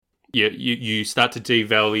you start to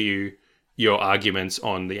devalue your arguments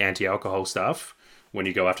on the anti-alcohol stuff when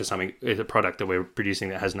you go after something, a product that we're producing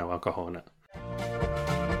that has no alcohol in it.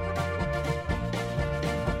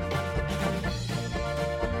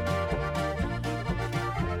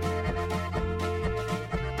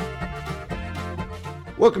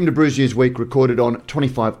 Welcome to Brews News Week, recorded on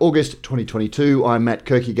 25 August 2022. I'm Matt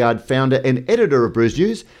Kierkegaard, founder and editor of Brews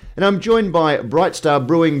News, and I'm joined by Brightstar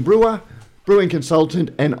Brewing brewer, brewing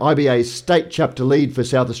consultant, and IBA's state chapter lead for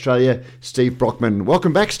South Australia, Steve Brockman.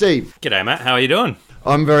 Welcome back, Steve. G'day, Matt. How are you doing?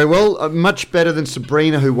 I'm very well. Much better than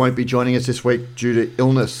Sabrina, who won't be joining us this week due to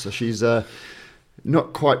illness. She's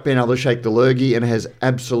not quite been able to shake the lurgy and has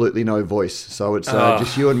absolutely no voice. So it's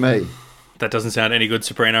just you and me. That doesn't sound any good,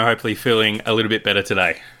 Sabrina. Hopefully feeling a little bit better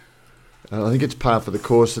today. I think it's par for the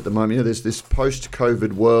course at the moment. You know, there's this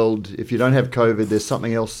post-COVID world. If you don't have COVID, there's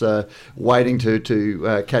something else waiting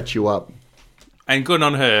to catch you up. And good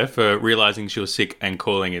on her for realising she was sick and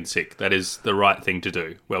calling in sick. That is the right thing to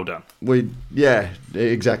do. Well done. Yeah,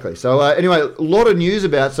 exactly. So anyway, a lot of news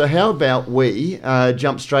about. So how about we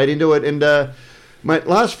jump straight into it? And mate,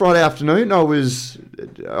 last Friday afternoon, I was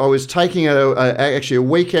taking actually a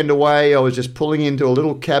weekend away. I was just pulling into a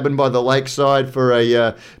little cabin by the lakeside for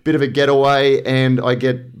a bit of a getaway, and I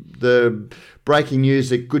get the breaking news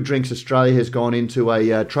that Good Drinks Australia has gone into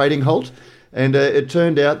a trading halt. And it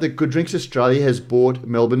turned out that Good Drinks Australia has bought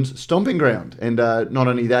Melbourne's Stomping Ground. And not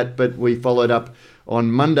only that, but we followed up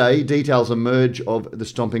on Monday. Details emerge of the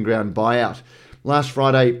Stomping Ground buyout. Last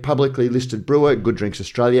Friday, publicly listed brewer Good Drinks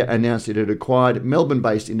Australia announced it had acquired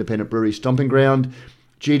Melbourne-based independent brewery Stomping Ground.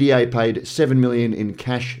 GDA paid $7 million in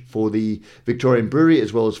cash for the Victorian brewery,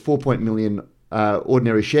 as well as $4 million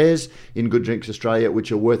ordinary shares in Good Drinks Australia,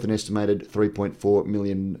 which are worth an estimated $3.4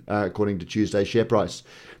 million, according to Tuesday's share price.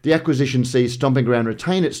 The acquisition sees Stomping Ground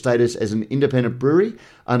retain its status as an independent brewery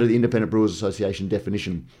under the Independent Brewers Association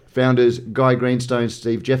definition. Founders Guy Greenstone,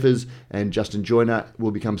 Steve Jeffers and Justin Joyner will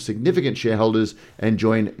become significant shareholders and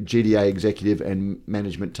join GDA executive and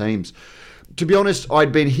management teams. To be honest,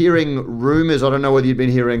 I'd been hearing rumours. I don't know whether you'd been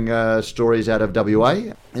hearing stories out of WA.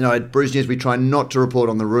 You know, at Brews News, we try not to report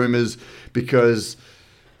on the rumours because,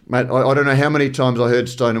 mate, I don't know how many times I heard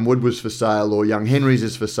Stone & Wood was for sale or Young Henry's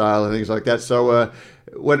is for sale and things like that. So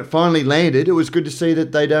when it finally landed, it was good to see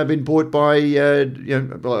that they'd been bought by,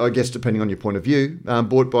 I guess depending on your point of view,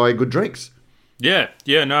 bought by Good Drinks. Yeah.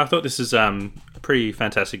 No, I thought this is pretty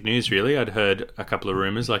fantastic news, really. I'd heard a couple of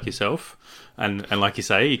rumours like yourself. And like you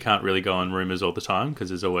say, you can't really go on rumours all the time because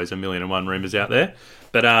there's always 1,000,001 rumours out there.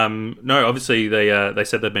 But no, obviously they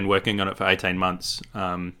said they've been working on it for 18 months.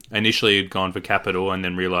 Initially, had gone for capital and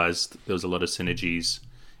then realised there was a lot of synergies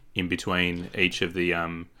in between each of the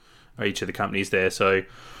companies there. So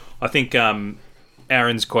I think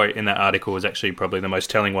Aaron's quote in that article was actually probably the most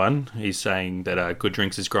telling one. He's saying that Good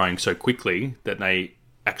Drinks is growing so quickly that they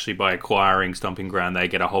actually, by acquiring Stomping Ground, they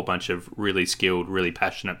get a whole bunch of really skilled, really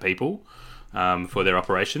passionate people for their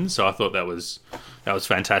operations. So I thought that was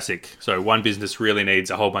fantastic. So one business really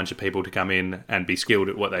needs a whole bunch of people to come in and be skilled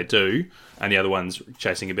at what they do, and the other one's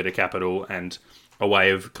chasing a bit of capital and a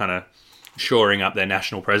way of kind of shoring up their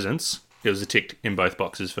national presence. It was a tick in both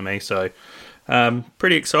boxes for me. So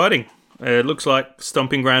pretty exciting. It looks like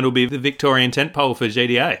Stomping Ground will be the Victorian tentpole for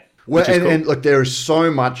GDA. Well, and look, there is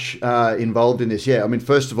so much involved in this. Yeah, I mean,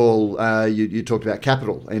 first of all, you talked about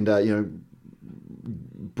capital, and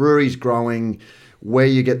breweries growing. Where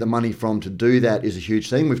you get the money from to do that is a huge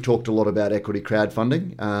thing. We've talked a lot about equity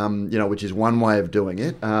crowdfunding, which is one way of doing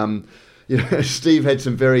it. Steve had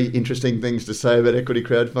some very interesting things to say about equity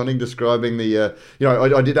crowdfunding, describing the.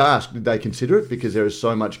 I did ask, did they consider it, because there is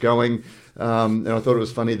so much going. And I thought it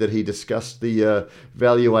was funny that he discussed the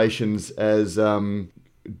valuations as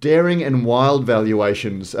daring and wild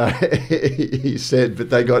valuations, he said,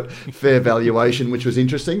 but they got fair valuation, which was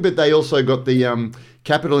interesting. But they also got the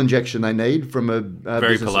capital injection they need from a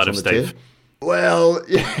very polite of Steve. Well,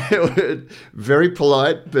 yeah, very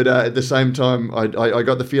polite, but at the same time, I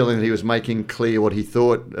got the feeling that he was making clear what he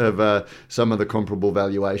thought of some of the comparable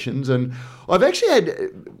valuations. And I've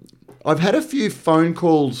had a few phone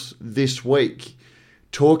calls this week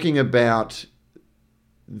talking about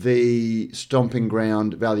the Stomping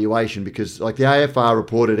Ground valuation, because like the AFR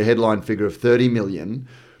reported a headline figure of 30 million,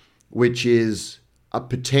 which is a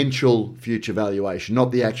potential future valuation,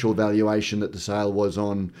 not the actual valuation that the sale was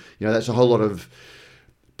on. That's a whole lot of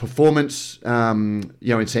performance,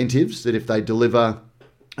 incentives that if they deliver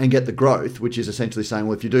and get the growth, which is essentially saying,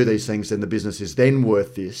 well, if you do these things, then the business is then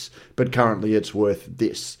worth this, but currently it's worth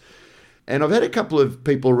this. And I've had a couple of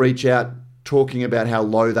people reach out talking about how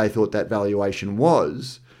low they thought that valuation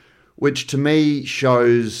was, which to me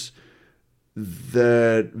shows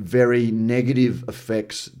the very negative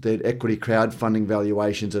effects that equity crowdfunding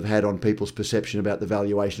valuations have had on people's perception about the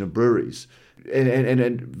valuation of breweries.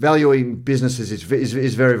 And valuing businesses is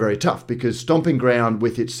very, very tough, because Stomping Ground,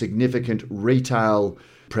 with its significant retail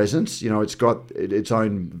presence, it's got its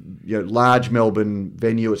own large Melbourne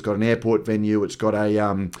venue, it's got an airport venue, it's got a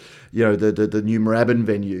the new Moorabbin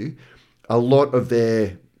venue. A lot of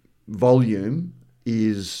their volume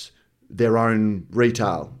is their own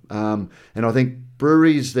retail, and I think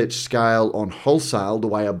breweries that scale on wholesale, the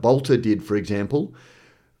way a Bolter did, for example,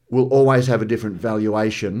 will always have a different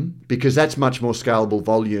valuation, because that's much more scalable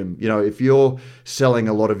volume. If you're selling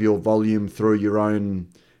a lot of your volume through your own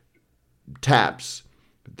taps,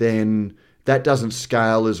 then that doesn't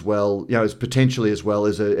scale as well, as potentially as well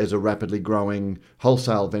as a rapidly growing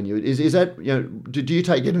wholesale venue. Is that, do you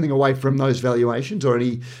take anything away from those valuations, or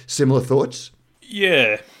any similar thoughts?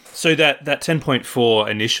 Yeah. So that 10.4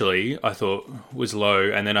 initially I thought was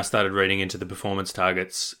low, and then I started reading into the performance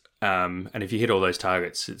targets. And if you hit all those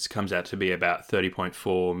targets, it comes out to be about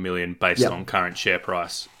 30.4 million based on current share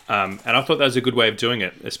price. And I thought that was a good way of doing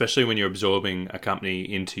it, especially when you're absorbing a company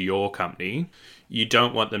into your company. You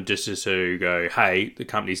don't want them just to go, hey, the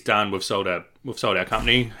company's done, we've sold our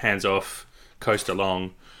company, hands off, coast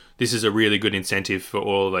along. This is a really good incentive for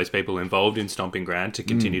all of those people involved in Stomping Ground to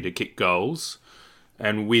continue to kick goals.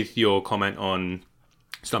 And with your comment on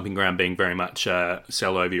Stomping Ground being very much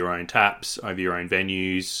sell over your own taps, over your own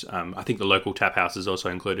venues. I think the local tap house is also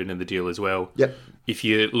included in the deal as well. Yep. If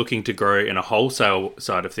you're looking to grow in a wholesale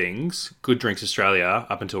side of things, Good Drinks Australia,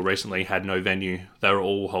 up until recently, had no venue. They were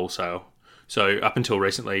all wholesale. So up until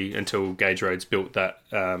recently, until Gage Roads built that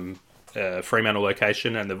Fremantle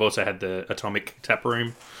location, and they've also had the Atomic Tap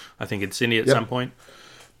Room, I think in Sydney at some point.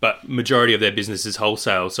 But majority of their business is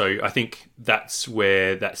wholesale. So I think that's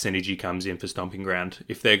where that synergy comes in for Stomping Ground.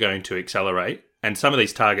 If they're going to accelerate, and some of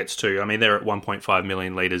these targets too, I mean, they're at 1.5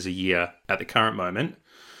 million litres a year at the current moment.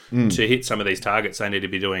 To hit some of these targets, they need to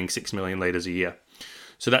be doing 6 million litres a year.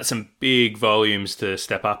 So that's some big volumes to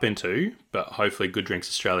step up into, but hopefully Good Drinks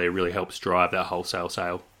Australia really helps drive that wholesale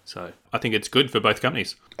sale. So I think it's good for both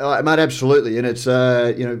companies. Mate, absolutely. And it's,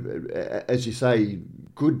 as you say,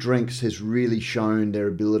 Good Drinks has really shown their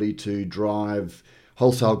ability to drive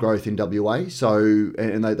wholesale growth in WA. So,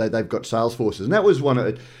 and they've got sales forces. And that was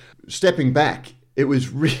stepping back, it was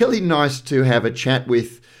really nice to have a chat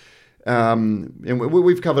with, and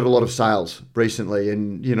we've covered a lot of sales recently,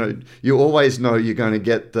 and you always know you're going to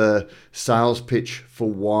get the sales pitch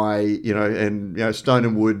for why, Stone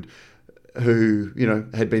and Wood, who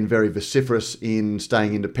had been very vociferous in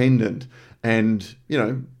staying independent, and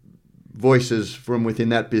voices from within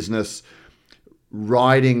that business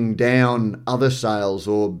riding down other sales,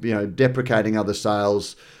 or deprecating other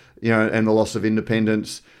sales, and the loss of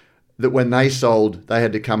independence, that when they sold, they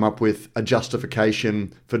had to come up with a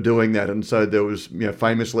justification for doing that. And so there was,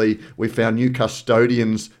 famously, we found new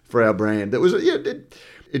custodians for our brand. That was,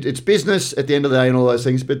 it's business at the end of the day and all those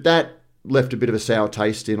things, but that left a bit of a sour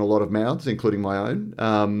taste in a lot of mouths, including my own,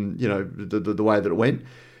 the way that it went.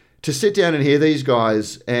 To sit down and hear these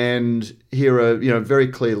guys and hear a, very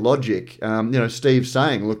clear logic, Steve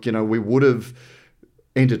saying, look, we would have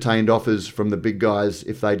entertained offers from the big guys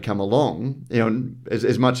if they'd come along.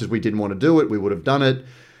 As much as we didn't want to do it, we would have done it,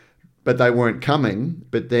 but they weren't coming.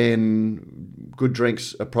 But then Good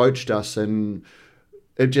Drinks approached us, and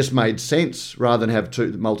it just made sense rather than have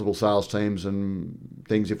multiple sales teams and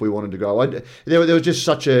things if we wanted to go. There was just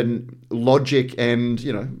such a logic, and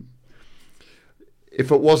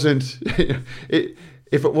if it wasn't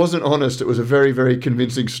if it wasn't honest, it was a very, very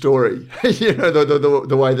convincing story.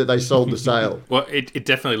 The way that they sold the sale. Well, it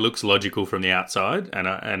definitely looks logical from the outside, and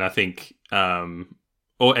I think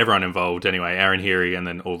or everyone involved anyway, Aaron Heary and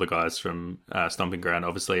then all the guys from Stomping Ground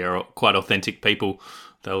obviously are quite authentic people.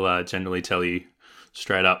 They'll generally tell you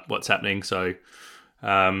straight up what's happening. So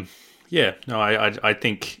I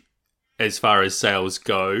think as far as sales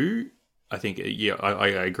go, I think I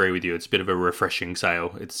agree with you. It's a bit of a refreshing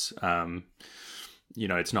sale. It's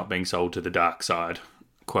it's not being sold to the dark side,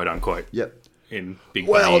 quote unquote. Yep. In big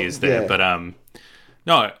years there, but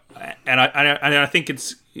no, and I think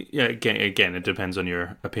it's again it depends on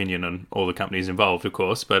your opinion on all the companies involved, of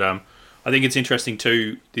course, but I think it's interesting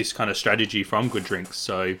too, this kind of strategy from Good Drinks.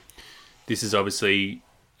 So this is obviously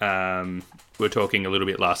we were talking a little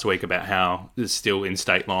bit last week about how there's still in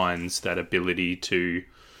state lines that ability to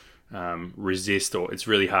resist, or it's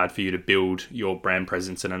really hard for you to build your brand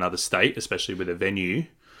presence in another state, especially with a venue,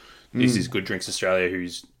 This is Good Drinks Australia,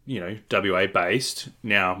 who's WA based,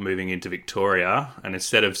 now moving into Victoria, and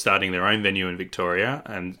instead of starting their own venue in Victoria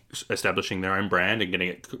and establishing their own brand and getting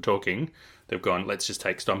it talking, they've gone, let's just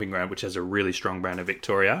take Stomping Ground, which has a really strong brand in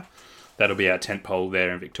Victoria. That'll be our tentpole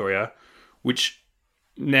there in Victoria, which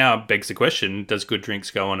now begs the question, does Good Drinks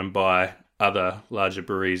go on and buy other larger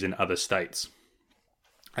breweries in other states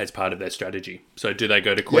as part of their strategy? So do they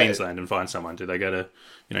go to Queensland and find someone? Do they go to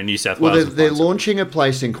New South Wales? Well, they're launching a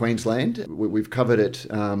place in Queensland. We've covered it.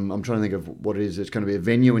 I'm trying to think of what it is. It's going to be a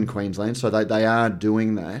venue in Queensland. So they are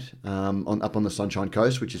doing that up on the Sunshine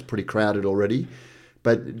Coast, which is pretty crowded already.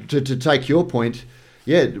 But to take your point,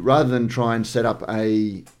 rather than try and set up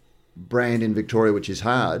a brand in Victoria, which is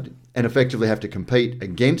hard, and effectively have to compete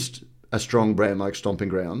against a strong brand like Stomping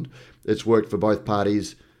Ground, it's worked for both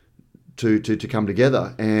parties to come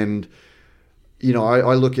together. And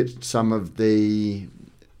I look at some of the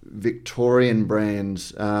Victorian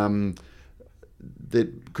brands that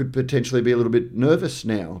could potentially be a little bit nervous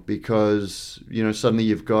now, because suddenly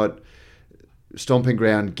you've got Stomping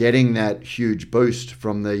Ground getting that huge boost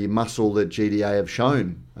from the muscle that GDA have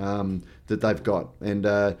shown that they've got, and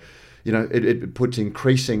it puts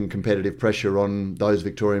increasing competitive pressure on those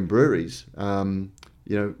Victorian breweries.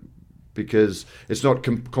 Because it's not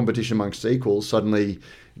competition amongst equals. Suddenly,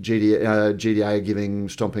 GDA are giving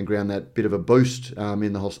Stomping Ground that bit of a boost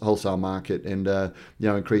in the wholesale market and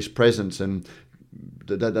increased presence, and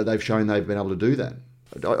they've shown they've been able to do that.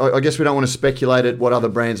 I guess we don't want to speculate at what other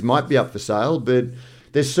brands might be up for sale, but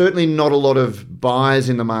there's certainly not a lot of buyers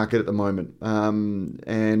in the market at the moment.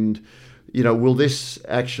 And will this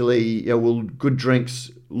actually, will Good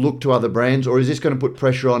Drinks look to other brands, or is this going to put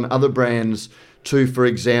pressure on other brands to, for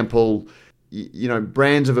example,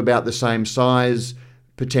 brands of about the same size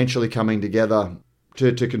potentially coming together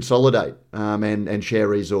to consolidate and share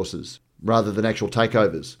resources rather than actual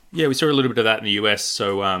takeovers? Yeah, we saw a little bit of that in the US.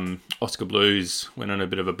 So Oscar Blues went on a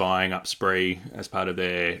bit of a buying up spree as part of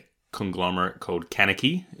their conglomerate called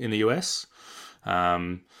Kanaki in the US.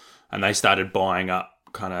 And they started buying up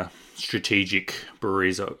kind of strategic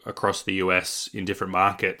breweries across the US in different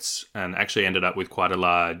markets, and actually ended up with quite a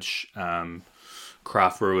large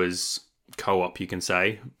craft brewers co-op, you can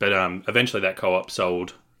say. But eventually that co-op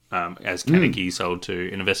sold as Kanaki sold to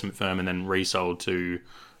an investment firm and then resold to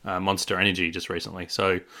Monster Energy just recently.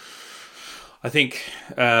 So I think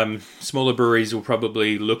smaller breweries will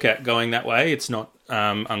probably look at going that way. It's not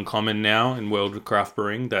uncommon now in world craft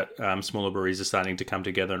brewing that smaller breweries are starting to come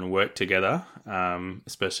together and work together,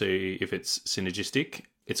 especially if it's synergistic.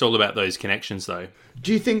 It's all about those connections, though.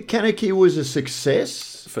 Do you think Kanaki was a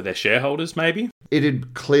success? For their shareholders, maybe? It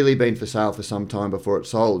had clearly been for sale for some time before it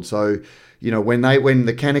sold. So, when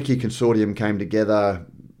the Kanaki consortium came together,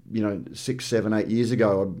 6, 7, 8 years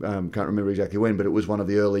ago, I can't remember exactly when, but it was one of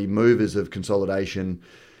the early movers of consolidation.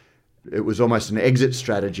 It was almost an exit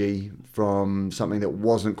strategy from something that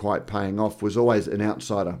wasn't quite paying off. Was always an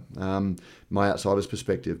outsider, my outsider's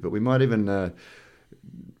perspective. But we might even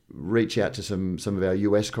reach out to some of our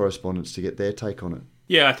US correspondents to get their take on it.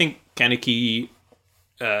 Yeah, I think Kanaki,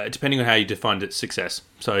 depending on how you defined its success.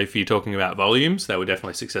 So if you're talking about volumes, they were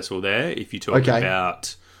definitely successful there. If you're talking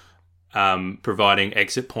about providing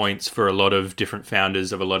exit points for a lot of different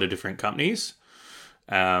founders of a lot of different companies,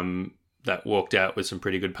 that walked out with some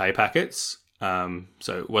pretty good pay packets.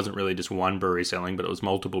 So it wasn't really just one brewery selling, but it was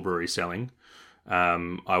multiple breweries selling.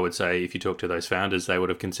 I would say if you talk to those founders, they would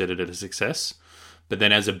have considered it a success. But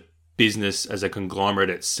then as a business, as a conglomerate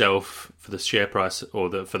itself, for the share price or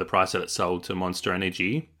for the price that it sold to Monster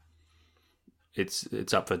Energy,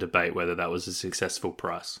 it's up for debate whether that was a successful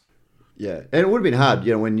price. Yeah, and it would have been hard,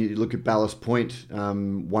 when you look at Ballast Point,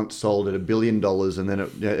 once sold at $1 billion, and then,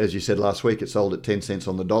 as you said last week, it sold at 10 cents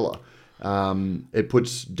on the dollar. It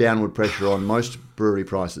puts downward pressure on most brewery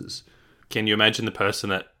prices. Can you imagine the person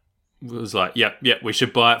that was like, yeah, we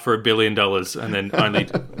should buy it for $1 billion, and then only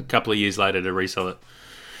a couple of years later to resell it?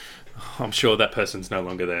 I'm sure that person's no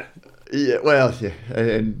longer there. Yeah, well, yeah,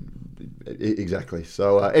 and exactly.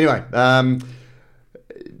 So anyway,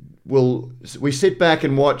 we sit back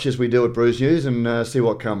and watch as we do at Brews News and see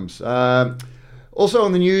what comes. Also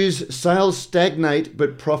on the news, sales stagnate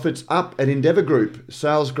but profits up at Endeavour Group.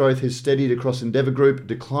 Sales growth has steadied across Endeavour Group,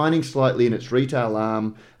 declining slightly in its retail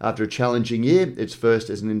arm after a challenging year, its first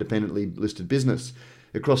as an independently listed business.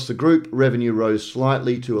 Across the group, revenue rose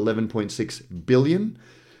slightly to $11.6 billion.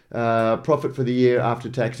 Profit for the year after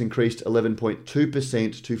tax increased 11.2%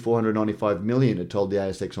 to $495 million, it told the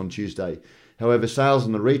ASX on Tuesday. However, sales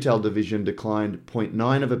in the retail division declined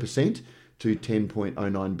 0.9% to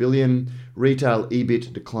 10.09 billion. Retail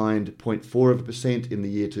EBIT declined 0.4% in the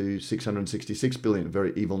year to 666 billion, a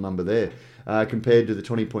very evil number there, compared to the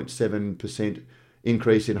 20.7%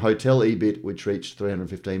 increase in hotel EBIT, which reached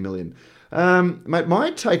 315 million.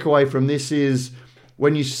 My takeaway from this is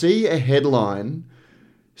when you see a headline,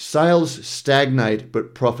 sales stagnate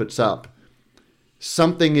but profits up,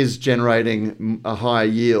 something is generating a higher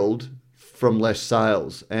yield from less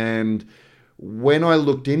sales. And when I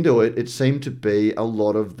looked into it, it seemed to be a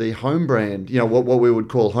lot of the home brand, what we would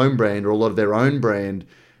call home brand, or a lot of their own brand,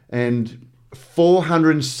 and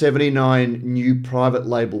 479 new private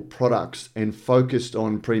label products and focused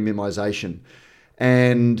on premiumization.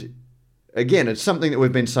 And again, it's something that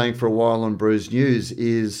we've been saying for a while on Brews News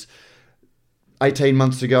is 18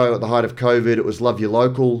 months ago at the height of COVID, it was Love Your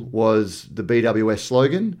Local was the BWS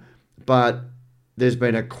slogan, but there's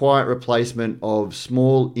been a quiet replacement of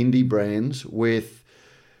small indie brands with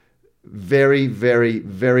very, very,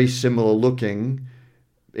 very similar looking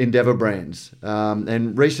Endeavour brands.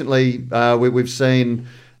 And recently we've seen,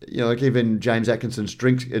 like even James Atkinson's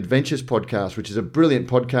Drink Adventures podcast, which is a brilliant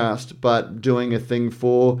podcast, but doing a thing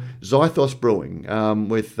for Zythos Brewing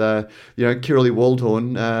with, Kiralee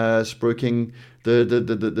Waldhorn spruiking the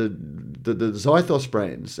Zythos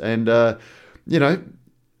brands. And,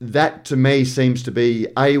 that to me seems to be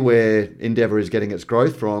where Endeavour is getting its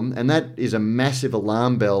growth from. And that is a massive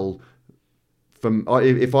alarm bell from,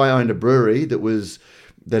 if I owned a brewery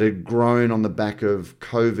that had grown on the back of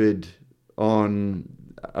COVID on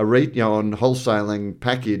on wholesaling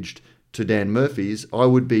packaged to Dan Murphy's, I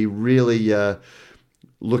would be really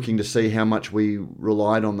looking to see how much we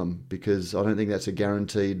relied on them, because I don't think that's a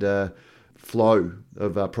guaranteed flow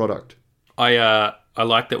of product. I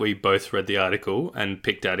like that we both read the article and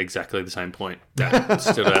picked out exactly the same point that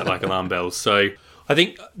stood out like alarm bells. So I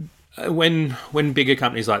think when bigger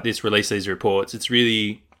companies like this release these reports, it's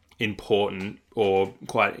really important or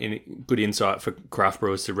quite good insight for craft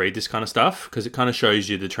brewers to read this kind of stuff, because it kind of shows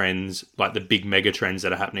you the trends, like the big mega trends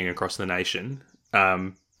that are happening across the nation.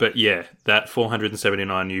 But yeah, that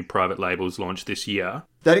 479 new private labels launched this year.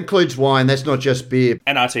 That includes wine. That's not just beer.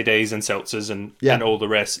 And RTDs and seltzers and all the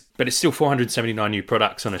rest. But it's still 479 new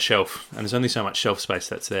products on a shelf, and there's only so much shelf space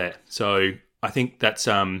that's there. So I think that's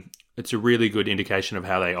it's a really good indication of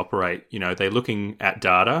how they operate. They're looking at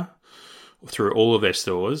data through all of their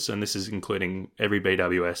stores, and this is including every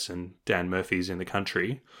BWS and Dan Murphy's in the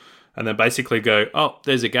country. And then basically go, oh,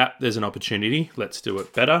 there's a gap, there's an opportunity, let's do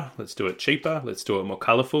it better, let's do it cheaper, let's do it more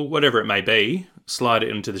colourful, whatever it may be, slide it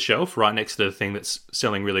into the shelf right next to the thing that's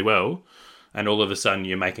selling really well, and all of a sudden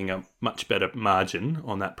you're making a much better margin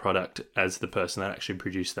on that product as the person that actually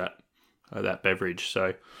produced that beverage.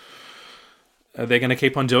 So they're going to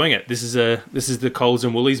keep on doing it. This is the Coles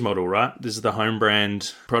and Woolies model, right? This is the home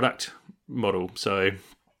brand product model. So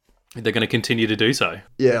they're going to continue to do so.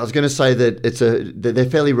 Yeah, I was going to say that they're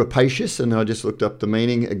fairly rapacious, and I just looked up the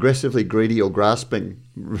meaning: aggressively greedy or grasping,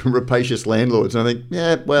 rapacious landlords. And I think,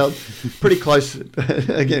 yeah, well, pretty close.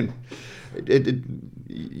 Again,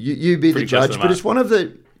 you be the judge, but it's one of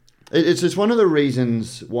the. It's one of the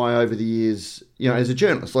reasons why over the years, as a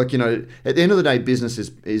journalist, at the end of the day, business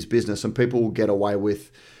is business, and people will get away with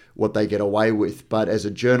what they get away with. But as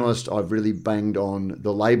a journalist, I've really banged on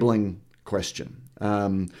the labelling question.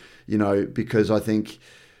 Because I think,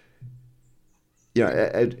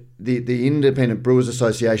 the Independent Brewers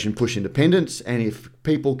Association push independence, and if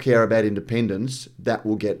people care about independence, that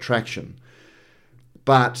will get traction.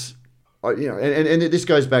 But, and this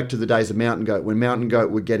goes back to the days of Mountain Goat, when Mountain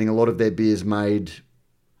Goat were getting a lot of their beers made,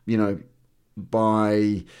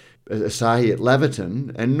 by Asahi at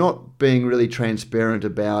Laverton, and not being really transparent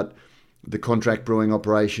about the contract brewing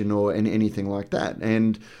operation or anything like that.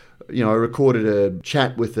 And I recorded a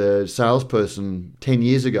chat with a salesperson 10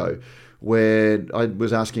 years ago where I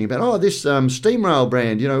was asking about, this Steam Rail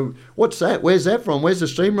brand, what's that? Where's that from? Where's the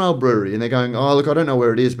Steam Rail brewery? And they're going, look, I don't know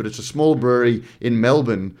where it is, but it's a small brewery in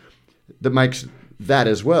Melbourne that makes that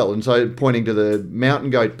as well. And so pointing to the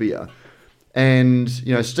Mountain Goat beer. And,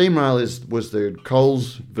 Steam Rail was the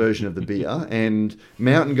Coles version of the beer, and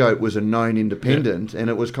Mountain Goat was a known independent. Yeah. And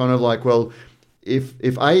it was kind of like, well, if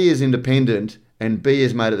A is independent and B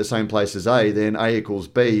is made at the same place as A, then A equals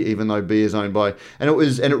B, even though B is owned by... And it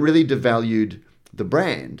really devalued the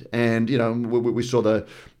brand. And, we saw the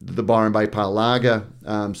Byron Bay Pale Lager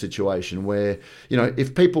situation where,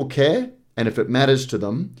 if people care and if it matters to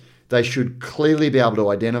them, they should clearly be able to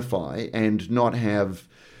identify and not have,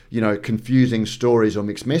 confusing stories or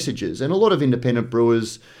mixed messages. And a lot of independent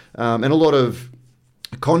brewers and a lot of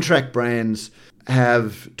contract brands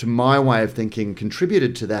have, to my way of thinking,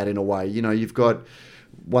 contributed to that in a way. You've got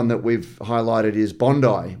one that we've highlighted is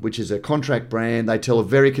Bondi, which is a contract brand. They tell a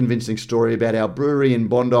very convincing story about our brewery in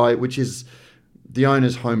Bondi, which is the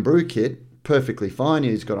owner's home brew kit. Perfectly fine.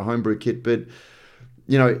 He's got a home brew kit. But,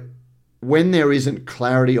 you know, when there isn't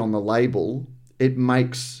clarity on the label, it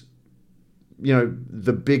makes, you know,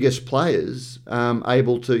 the biggest players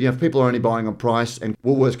able to, you know, if people are only buying on price and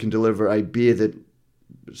Woolworths can deliver a beer that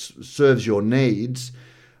serves your needs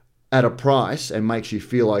at a price and makes you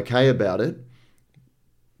feel okay about it,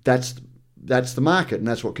 that's the market, and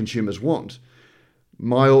that's what consumers want.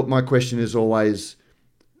 My question is always,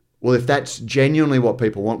 well, if that's genuinely what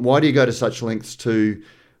people want, why do you go to such lengths to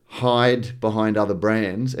hide behind other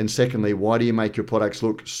brands? And secondly, why do you make your products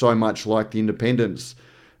look so much like the independents?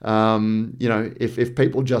 You know, if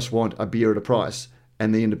people just want a beer at a price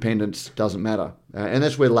and the independence doesn't matter. And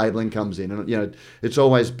that's where labelling comes in. And, you know, it's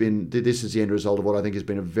always been, this is the end result of what I think has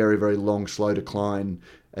been a very, very long, slow decline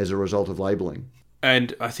as a result of labelling.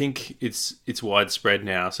 And I think it's widespread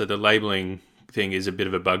now. So the labelling thing is a bit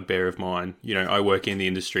of a bugbear of mine. You know, I work in the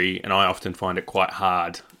industry and I often find it quite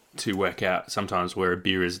hard to work out sometimes where a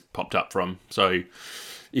beer is popped up from. So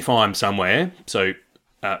if I'm somewhere,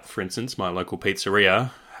 for instance, my local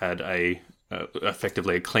pizzeria had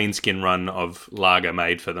effectively a clean skin run of lager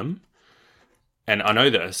made for them. And I know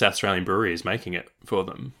that a South Australian brewery is making it for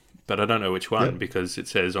them, but I don't know which one because it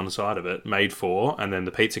says on the side of it, made for, and then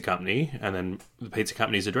the pizza company, and then the pizza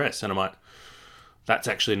company's address. And I'm like, that's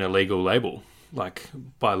actually an illegal label. Like,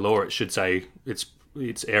 by law, it should say its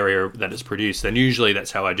area that it's produced. And usually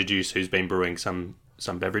that's how I deduce who's been brewing some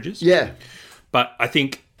beverages. Yeah. But I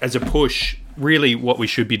think as a push, really what we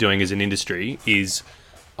should be doing as an industry is,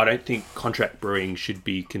 I don't think contract brewing should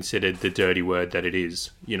be considered the dirty word that it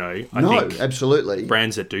is. You know, I think absolutely.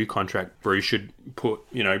 Brands that do contract brew should put,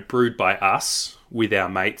 you know, brewed by us with our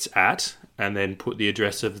mates at, and then put the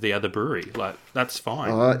address of the other brewery. Like, that's fine.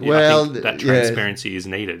 I think that transparency is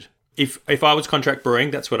needed. If I was contract brewing,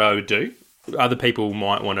 that's what I would do. Other people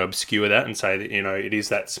might want to obscure that and say that, you know, it is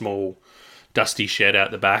that small dusty shed out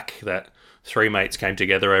the back that three mates came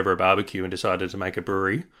together over a barbecue and decided to make a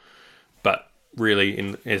brewery. But really,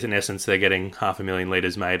 in essence, they're getting 500,000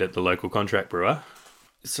 litres made at the local contract brewer.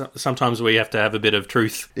 So, sometimes we have to have a bit of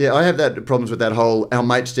truth. Yeah, I have that problems with that whole our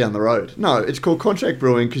mates down the road. No, it's called contract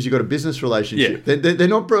brewing because you've got a business relationship. Yeah. They're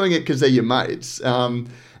not brewing it because they're your mates.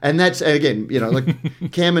 And that's, again, you know,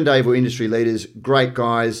 like Cam and Dave were industry leaders, great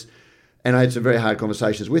guys. And I had some very hard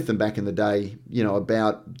conversations with them back in the day, you know,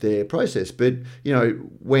 about their process. But, you know,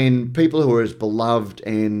 when people who are as beloved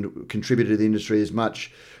and contribute to the industry as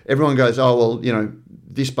much, everyone goes, oh, well, you know,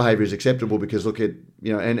 this behaviour is acceptable because look at,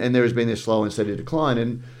 you know, and there has been this slow and steady decline.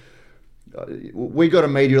 And we got a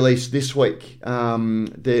media release this week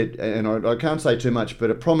that, and I can't say too much, but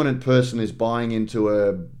a prominent person is buying into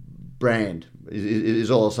a brand,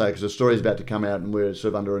 is all I'll say, because the story is about to come out and we're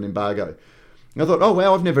sort of under an embargo. And I thought, oh,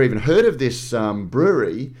 wow, I've never even heard of this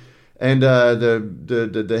brewery. And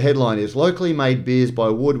the headline is, locally made beers by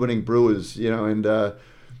award-winning brewers, you know, and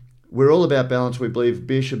we're all about balance. We believe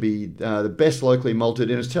beer should be the best locally malted.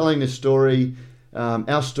 And it's telling this story,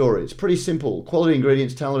 our story. It's pretty simple. Quality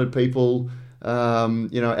ingredients, talented people,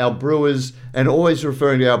 you know, our brewers, and always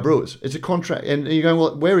referring to our brewers. It's a contract. And you're going,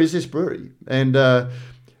 well, where is this brewery? And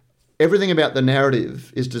everything about the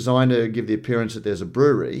narrative is designed to give the appearance that there's a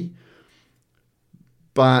brewery,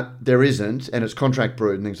 but there isn't, and it's contract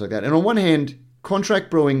brewed and things like that. And on one hand,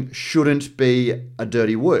 contract brewing shouldn't be a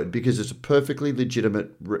dirty word because it's a perfectly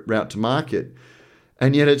legitimate route to market.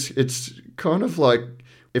 And yet it's kind of like,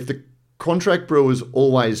 if the contract brewers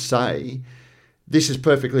always say, this is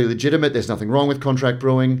perfectly legitimate, there's nothing wrong with contract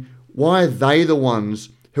brewing, why are they the ones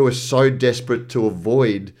who are so desperate to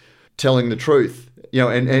avoid telling the truth, you know,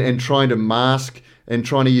 and trying to mask and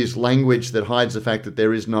trying to use language that hides the fact that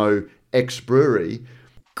there is no ex-brewery?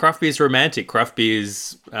 Craft beer is romantic. Craft beer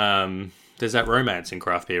is, there's that romance in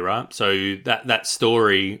craft beer, right? So that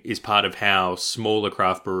story is part of how smaller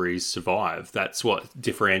craft breweries survive. That's what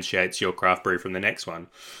differentiates your craft brewery from the next one.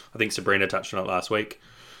 I think Sabrina touched on it last week.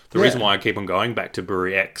 The reason why I keep on going back to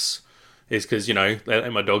Brewery X is because, you know,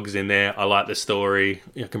 my dog's in there. I like the story.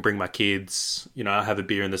 I can bring my kids. You know, I have a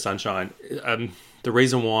beer in the sunshine. The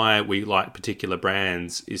reason why we like particular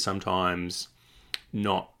brands is sometimes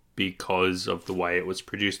not because of the way it was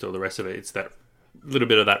produced or the rest of it. It's that little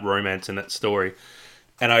bit of that romance in that story.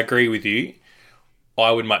 And I agree with you.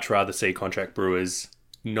 I would much rather see contract brewers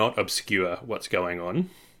not obscure what's going on,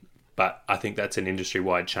 but I think that's an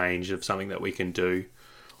industry-wide change of something that we can do.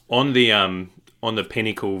 On the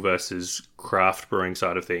pinnacle versus craft brewing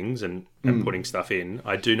side of things and putting stuff in,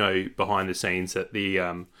 I do know behind the scenes that the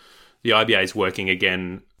IBA is working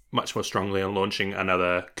again much more strongly on launching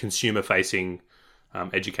another consumer-facing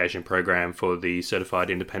education program for the Certified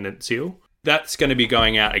Independent seal. That's going to be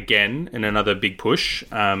going out again in another big push.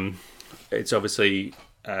 It's obviously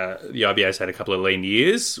the IBA's had a couple of lean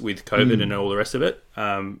years with COVID and all the rest of it.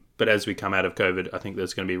 But as we come out of COVID, I think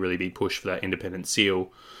there's going to be a really big push for that independent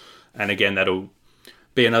seal. And again, that'll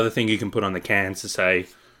be another thing you can put on the cans to say,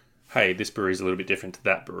 hey, this brewery is a little bit different to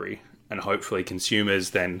that brewery. And hopefully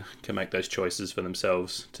consumers then can make those choices for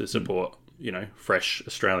themselves to support, fresh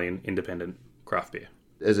Australian independent craft beer.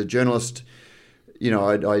 As a journalist,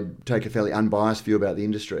 I take a fairly unbiased view about the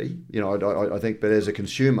industry. I think, but as a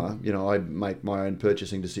consumer, I make my own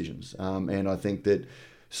purchasing decisions. And I think that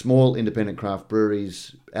small independent craft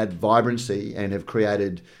breweries add vibrancy and have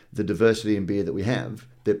created the diversity in beer that we have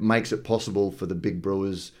that makes it possible for the big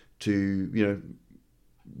brewers to,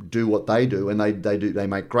 do what they do. And they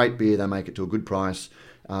make great beer, they make it to a good price,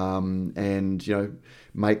 and,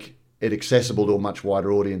 make it accessible to a much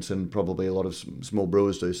wider audience than probably a lot of small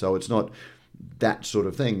brewers do. So it's not that sort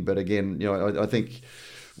of thing. But again, I think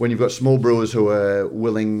when you've got small brewers who are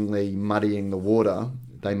willingly muddying the water,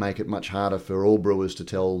 they make it much harder for all brewers to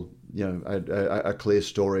tell, a clear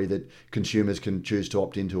story that consumers can choose to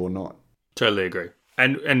opt into or not. Totally agree.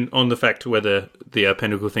 And on the fact whether the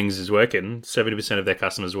Pinnacle Things is working, 70% of their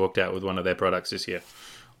customers walked out with one of their products this year.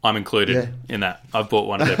 I'm included in that. I've bought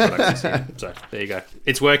one of their products this year. So there you go.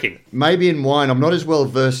 It's working. Maybe in wine, I'm not as well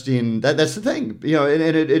versed in that. That's the thing, and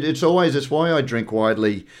it's why I drink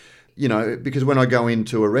widely, because when I go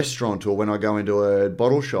into a restaurant or when I go into a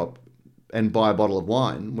bottle shop and buy a bottle of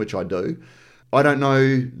wine, which I do, I don't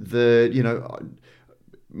know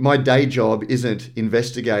my day job isn't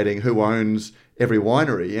investigating who owns every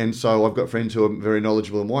winery, and so I've got friends who are very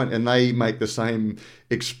knowledgeable in wine, and they make the same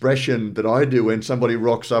expression that I do when somebody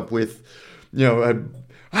rocks up with,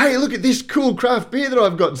 hey, look at this cool craft beer that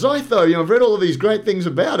I've got, Zytho. I've read all of these great things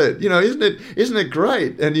about it. Isn't it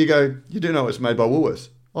great? And you go, you do know it's made by Woolworths.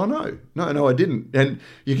 Oh no, I didn't. And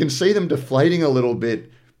you can see them deflating a little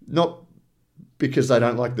bit, not because they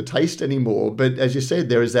don't like the taste anymore, but as you said,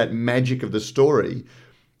 there is that magic of the story,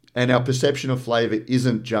 and our perception of flavour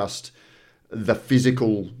isn't just the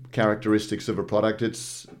physical characteristics of a product.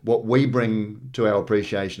 It's what we bring to our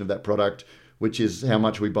appreciation of that product, which is how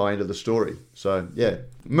much we buy into the story. So, yeah.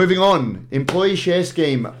 Moving on. Employee share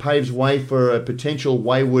scheme paves way for a potential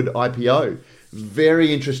Wayward IPO.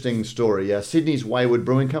 Very interesting story. Sydney's Wayward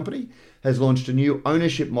Brewing Company has launched a new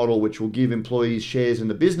ownership model which will give employees shares in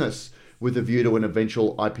the business with a view to an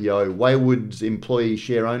eventual IPO. Wayward's employee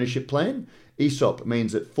share ownership plan, ESOP,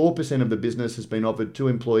 means that 4% of the business has been offered to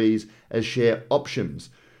employees as share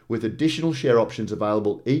options, with additional share options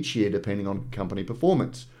available each year depending on company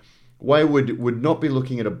performance. Wayward would not be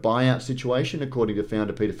looking at a buyout situation, according to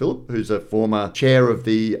founder Peter Phillip, who's a former chair of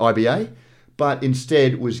the IBA, but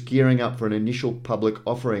instead was gearing up for an initial public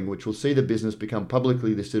offering, which will see the business become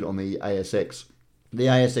publicly listed on the ASX. The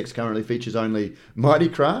ASX currently features only Mighty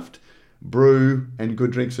Craft, Brew, and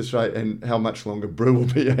Good Drinks Australia, and how much longer Brew will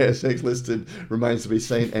be ASX listed remains to be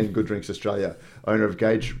seen, and Good Drinks Australia, owner of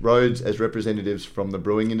Gage Roads, as representatives from the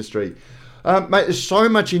brewing industry. Mate, there's so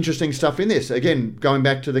much interesting stuff in this. Again, going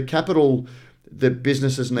back to the capital that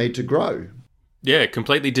businesses need to grow. Yeah,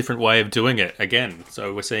 completely different way of doing it again.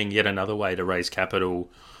 So we're seeing yet another way to raise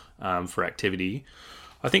capital for activity.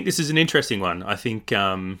 I think this is an interesting one. I think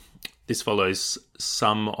this follows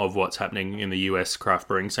some of what's happening in the US craft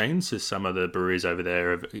brewing scene. So some of the breweries over there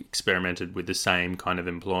have experimented with the same kind of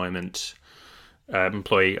employee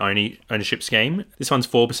ownership scheme. This one's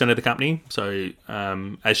 4% of the company, so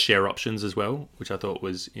as share options as well, which I thought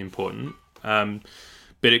was important.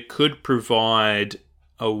 But it could provide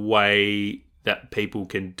a way that people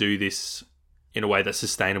can do this in a way that's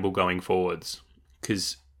sustainable going forwards.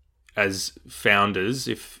 Because as founders,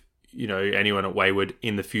 if anyone at Wayward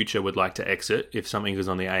in the future would like to exit, if something is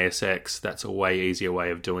on the ASX, that's a way easier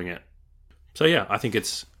way of doing it. So yeah, I think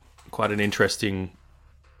it's quite an interesting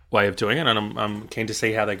way of doing it, and I'm keen to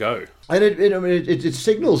see how they go. And it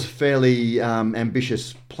signals fairly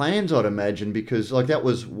ambitious plans, I'd imagine, because that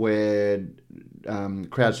was where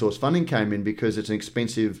crowdsourced funding came in, because it's an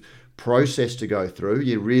expensive process to go through.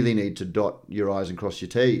 You really need to dot your I's and cross your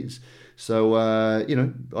T's. So, I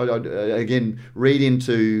again, read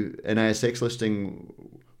into an ASX listing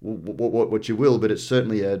what you will, but it's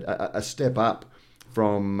certainly a step up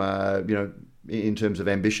from, in terms of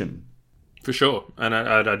ambition. For sure. And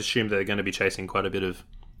I'd assume they're going to be chasing quite a bit of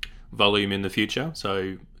volume in the future.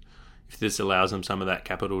 So if this allows them some of that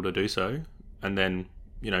capital to do so, and then,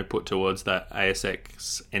 put towards that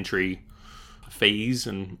ASX entry fees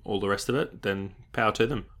and all the rest of it, then power to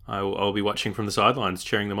them. I'll be watching from the sidelines,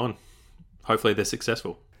 cheering them on. Hopefully they're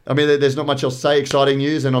successful. I mean, there's not much else to say. Exciting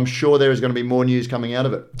news, and I'm sure there is going to be more news coming out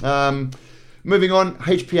of it. Moving on,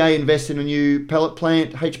 HPA invests in a new pellet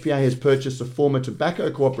plant. HPA has purchased a former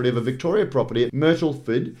tobacco cooperative of Victoria property at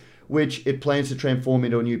Myrtleford, which it plans to transform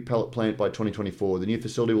into a new pellet plant by 2024. The new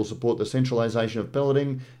facility will support the centralisation of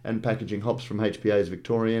pelleting and packaging hops from HPA's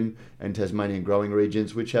Victorian and Tasmanian growing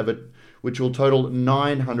regions, which will total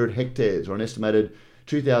 900 hectares, or an estimated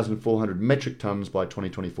 2,400 metric tonnes by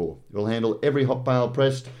 2024. It will handle every hop bale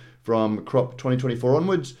pressed from crop 2024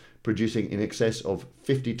 onwards, producing in excess of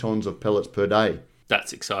 50 tonnes of pellets per day.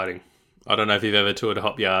 That's exciting. I don't know if you've ever toured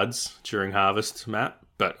hop yards during harvest, Matt,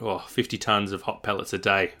 but 50 tonnes of hop pellets a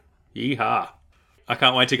day. Yeehaw. I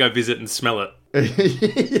can't wait to go visit and smell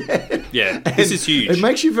it. Yeah, this is huge. It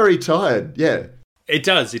makes you very tired, yeah. It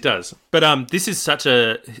does. But this is such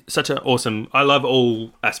an awesome... I love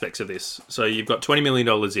all aspects of this. So you've got $20 million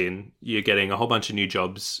in. You're getting a whole bunch of new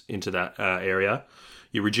jobs into that area.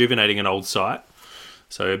 You're rejuvenating an old site.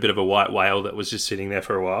 So a bit of a white whale that was just sitting there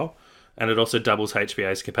for a while. And it also doubles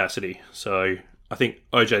HPA's capacity. So I think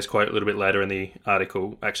OJ's quote a little bit later in the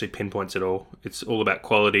article actually pinpoints it all. It's all about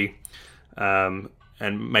quality and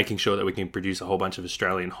making sure that we can produce a whole bunch of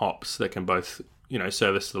Australian hops that can both...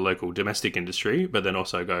 service the local domestic industry, but then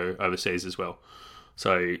also go overseas as well.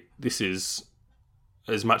 So this is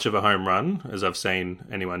as much of a home run as I've seen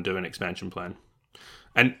anyone do an expansion plan.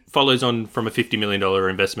 And follows on from a $50 million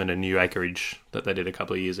investment in new acreage that they did a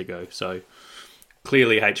couple of years ago. So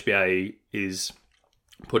clearly HPA is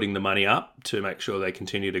putting the money up to make sure they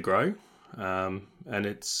continue to grow. And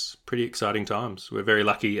it's pretty exciting times. We're very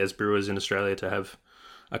lucky as brewers in Australia to have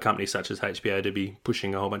a company such as HPA to be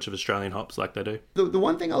pushing a whole bunch of Australian hops like they do. The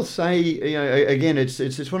one thing I'll say, again,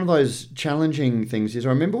 it's one of those challenging things. Is I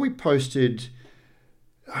remember we posted.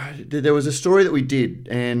 There was a story that we did,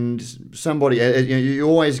 and somebody, you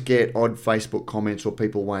always get odd Facebook comments or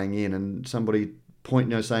people weighing in, and somebody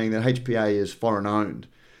saying that HPA is foreign owned.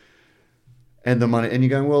 And the money, and you're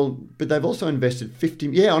going, well, but they've also invested 50.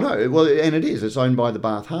 Yeah, I know. Well, and it is. It's owned by the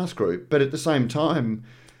Bath Haas Group, but at the same time,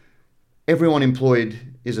 everyone employed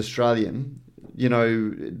is Australian.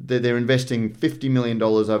 They're investing $50 million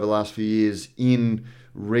over the last few years in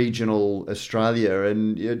regional Australia,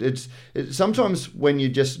 and it's sometimes when you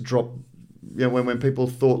just drop, when people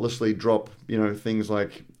thoughtlessly drop, things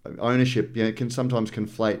like ownership, it can sometimes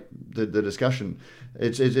conflate the discussion.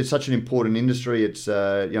 It's such an important industry. It's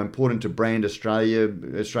important to brand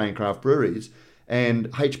Australian craft breweries,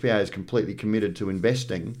 and HPA is completely committed to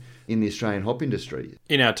investing in the Australian hop industry.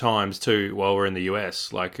 In our times too, while we're in the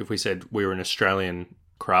US, like if we said we were an Australian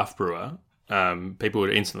craft brewer, people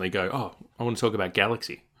would instantly go, oh, I want to talk about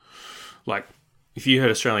Galaxy. Like if you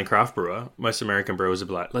heard Australian craft brewer, most American brewers would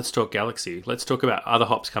be like, let's talk Galaxy. Let's talk about other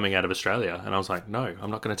hops coming out of Australia. And I was like, no,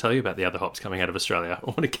 I'm not going to tell you about the other hops coming out of Australia. I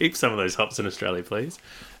want to keep some of those hops in Australia, please.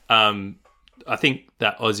 I think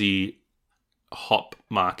that Aussie hop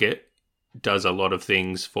market does a lot of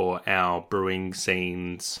things for our brewing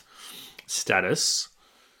scene's status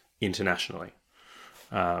internationally.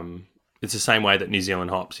 It's the same way that New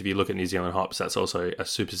Zealand hops. If you look at New Zealand hops, that's also a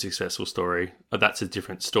super successful story. That's a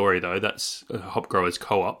different story, though. That's a hop growers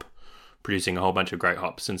co-op producing a whole bunch of great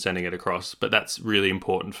hops and sending it across. But that's really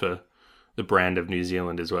important for the brand of New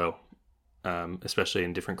Zealand as well, especially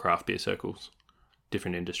in different craft beer circles,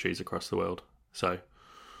 different industries across the world. So,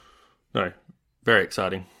 no, very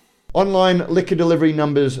exciting. Online liquor delivery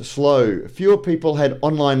numbers slow. Fewer people had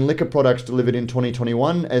online liquor products delivered in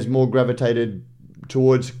 2021 as more gravitated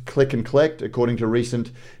towards click and collect, according to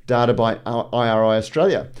recent data by IRI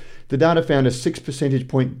Australia. The data found a 6 percentage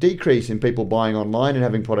point decrease in people buying online and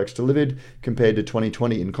having products delivered compared to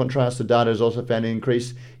 2020. In contrast, the data has also found an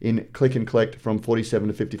increase in click and collect from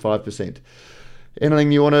 47 to 55%.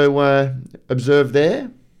 Anything you want to observe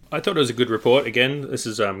there? I thought it was a good report. Again, this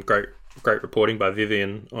is great reporting by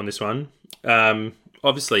Vivian on this one.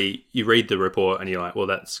 Obviously, you read the report and you're like, well,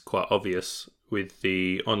 that's quite obvious with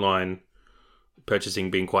the online purchasing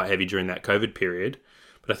being quite heavy during that COVID period.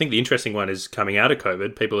 But I think the interesting one is coming out of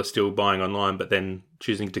COVID, people are still buying online, but then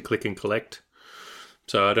choosing to click and collect.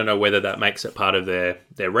 So I don't know whether that makes it part of their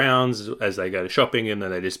rounds as they go to shopping and then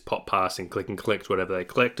they just pop past and click and collect whatever they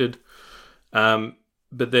collected.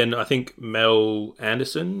 But then I think Mel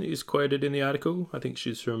Anderson is quoted in the article. I think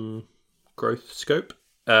she's from Growth Scope.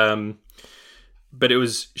 But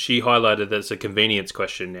she highlighted that it's a convenience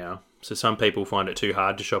question now. So some people find it too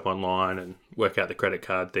hard to shop online and work out the credit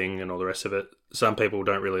card thing and all the rest of it. Some people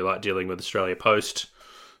don't really like dealing with Australia Post.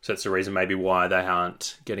 So that's the reason maybe why they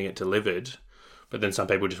aren't getting it delivered. But then some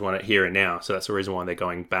people just want it here and now. So that's the reason why they're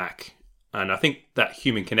going back And I think that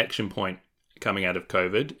human connection point coming out of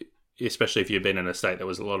COVID, especially if you've been in a state that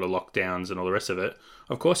was a lot of lockdowns and all the rest of it,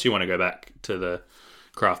 of course you want to go back to the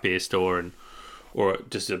craft beer store or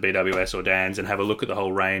just a BWS or Dan's and have a look at the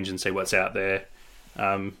whole range and see what's out there.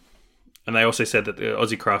 And they also said that the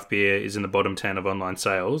Aussie craft beer is in the bottom 10 of online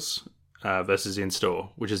sales versus in-store,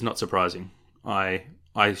 which is not surprising. I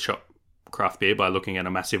shop craft beer by looking at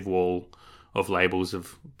a massive wall of labels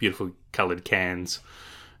of beautiful coloured cans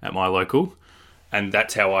at my local. And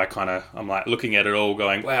that's how I'm like looking at it all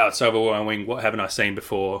going, wow, it's overwhelming. What haven't I seen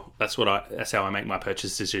before? That's how I make my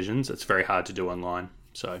purchase decisions. It's very hard to do online.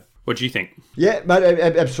 So what do you think? Yeah, but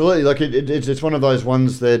absolutely. Like it's one of those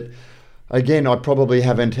ones that, again, I probably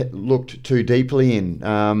haven't looked too deeply in.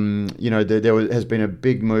 There has been a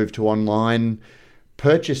big move to online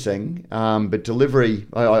purchasing, but delivery,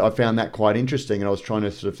 I found that quite interesting, and I was trying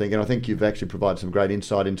to sort of think, and I think you've actually provided some great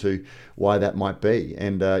insight into why that might be.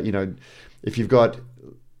 And, if you've got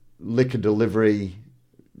liquor delivery,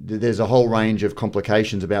 there's a whole range of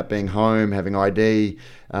complications about being home, having ID,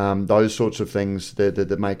 those sorts of things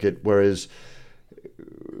that make it, whereas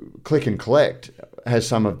click and collect has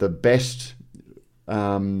some of the best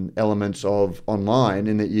elements of online,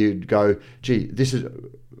 in that you'd go, gee,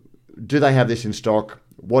 do they have this in stock?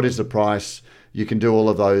 What is the price? You can do all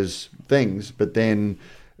of those things, but then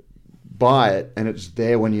buy it and it's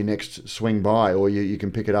there when you next swing by, or you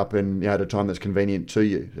can pick it up and at a time that's convenient to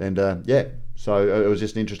you. And so it was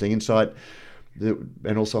just an interesting insight,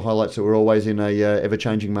 and also highlights that we're always in a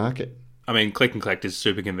ever-changing market. I mean, click and collect is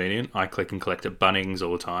super convenient. I click and collect at Bunnings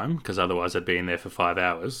all the time because otherwise I'd be in there for 5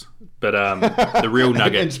 hours. But the real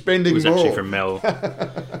nugget was actually from Mel.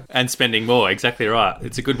 And spending more, exactly right.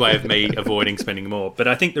 It's a good way of me avoiding spending more. But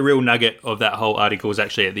I think the real nugget of that whole article was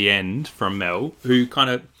actually at the end from Mel, who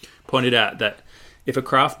kind of pointed out that if a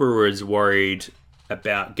craft brewer is worried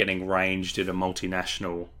about getting ranged at a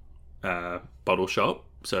multinational bottle shop,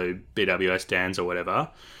 so BWS, Dan's or whatever,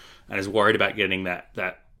 and is worried about getting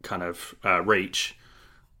that kind of reach,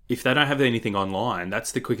 if they don't have anything online,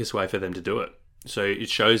 that's the quickest way for them to do it. So it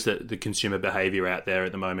shows that the consumer behaviour out there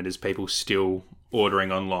at the moment is people still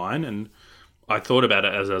ordering online. And I thought about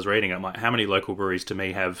it as I was reading it. I'm like, how many local breweries to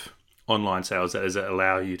me have online sales that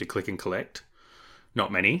allow you to click and collect?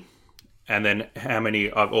 Not many. And then how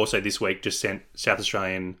many? I've also this week just sent South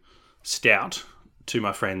Australian Stout to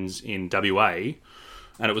my friends in WA,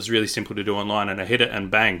 and it was really simple to do online, and I hit it and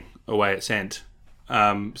bang, away it sent.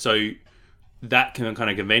 So that kind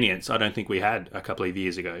of convenience I don't think we had a couple of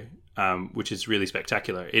years ago, which is really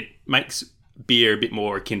spectacular. It makes beer a bit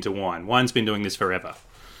more akin to wine. Wine's been doing this forever,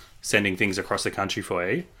 sending things across the country for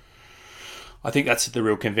you. I think that's the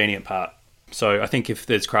real convenient part. So I think if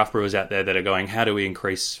there's craft brewers out there that are going, how do we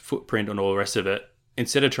increase footprint and all the rest of it,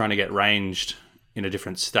 instead of trying to get ranged in a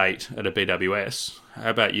different state at a BWS, how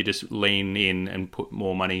about you just lean in and put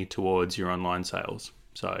more money towards your online sales?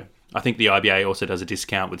 So I think the IBA also does a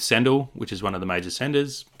discount with Sendle, which is one of the major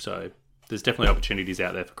senders. So there's definitely opportunities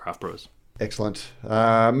out there for craft brewers. Excellent.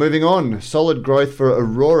 Moving on, solid growth for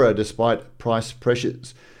Aurora despite price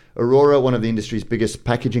pressures. Aurora, one of the industry's biggest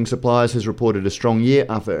packaging suppliers, has reported a strong year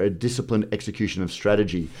after a disciplined execution of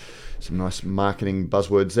strategy. Some nice marketing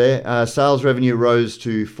buzzwords there. Sales revenue rose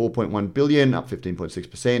to $4.1 billion, up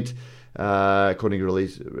 15.6%, according to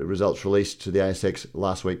results released to the ASX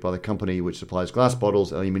last week by the company, which supplies glass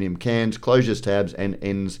bottles, aluminium cans, closures, tabs, and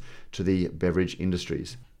ends to the beverage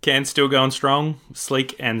industries. Cans still going strong,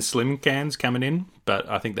 sleek and slim cans coming in, but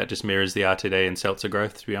I think that just mirrors the RTD and seltzer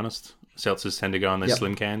growth, to be honest. Seltzers tend to go on those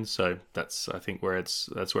slim cans, so that's I think where it's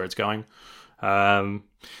going.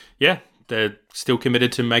 They're still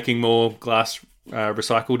committed to making more glass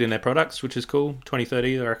recycled in their products, which is cool.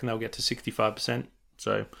 2030, I reckon they'll get to 65%.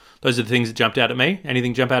 So those are the things that jumped out at me.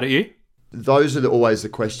 Anything jump out at you? Those are always the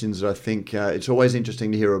questions that I think it's always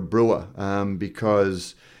interesting to hear a brewer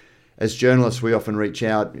because as journalists we often reach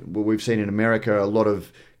out. We've seen in America a lot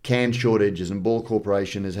of can shortages, and Ball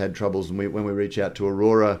Corporation has had troubles, and when we reach out to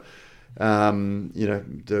Aurora,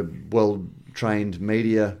 the well-trained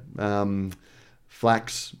media,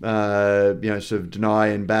 Flax, sort of deny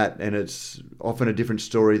and bat, and it's often a different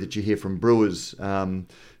story that you hear from brewers.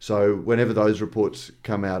 So whenever those reports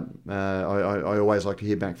come out, I always like to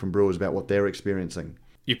hear back from brewers about what they're experiencing.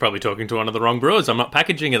 You're probably talking to one of the wrong brewers. I'm not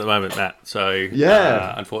packaging at the moment, Matt. So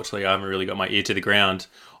unfortunately, I haven't really got my ear to the ground.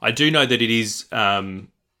 I do know that it is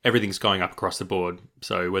everything's going up across the board.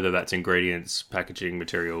 So whether that's ingredients, packaging,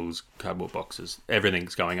 materials, cardboard boxes,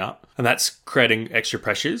 everything's going up. And that's creating extra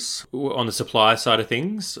pressures. On the supply side of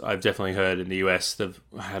things, I've definitely heard in the US they've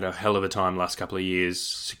had a hell of a time last couple of years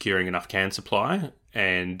securing enough can supply.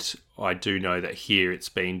 And I do know that here it's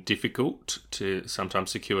been difficult to sometimes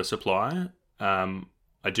secure supply.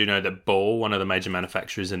 I do know that Ball, one of the major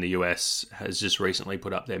manufacturers in the US, has just recently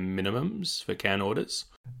put up their minimums for can orders.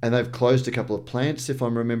 And they've closed a couple of plants, if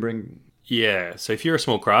I'm remembering. Yeah, so if you're a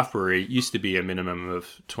small craft brewery, it used to be a minimum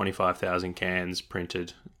of 25,000 cans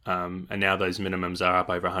printed, and now those minimums are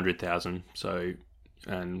up over 100,000. So,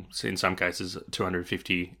 and in some cases,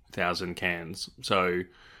 250,000 cans. So,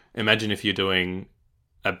 imagine if you're doing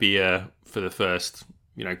a beer for the first,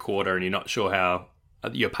 quarter, and you're not sure how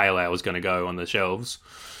your pale ale is going to go on the shelves.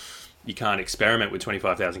 You can't experiment with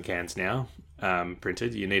 25,000 cans now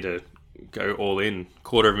printed. You need to go all in,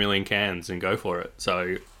 250,000 cans and go for it.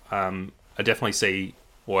 So I definitely see,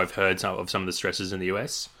 or I've heard of some of the stresses in the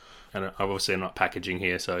US, and obviously I'm not packaging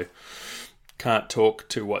here, so can't talk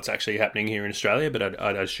to what's actually happening here in Australia, but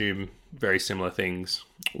I'd assume very similar things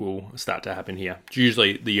will start to happen here.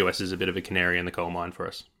 Usually the US is a bit of a canary in the coal mine for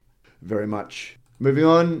us. Very much. Moving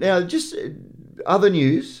on. Now, just other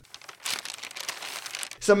news.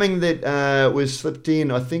 Something that was slipped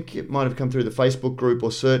in, I think it might have come through the Facebook group,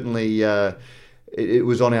 or certainly it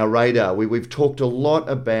was on our radar. We've talked a lot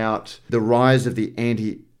about the rise of the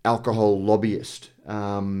anti-alcohol lobbyist.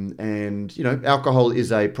 And, alcohol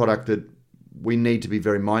is a product that we need to be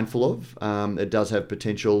very mindful of. It does have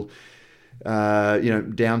potential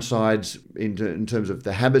downsides in terms of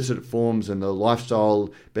the habits that it forms and the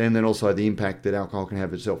lifestyle, and then also the impact that alcohol can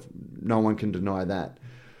have itself. No one can deny that.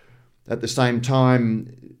 At the same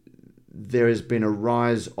time, there has been a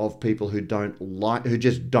rise of people who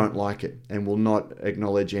just don't like it and will not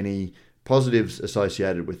acknowledge any positives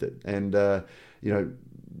associated with it, and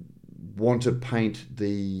want to paint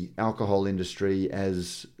the alcohol industry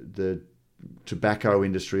as the tobacco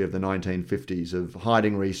industry of the 1950s, of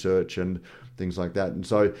hiding research and things like that. And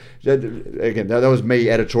so, again, that was me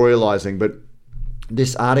editorializing, but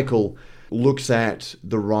this article looks at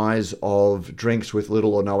the rise of drinks with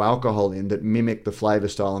little or no alcohol in that mimic the flavour,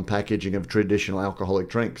 style and packaging of traditional alcoholic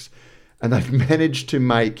drinks. And they've managed to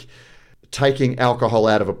make taking alcohol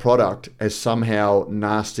out of a product as somehow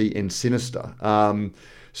nasty and sinister.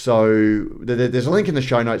 So there's a link in the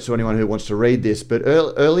show notes to anyone who wants to read this, but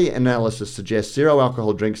early analysis suggests zero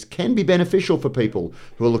alcohol drinks can be beneficial for people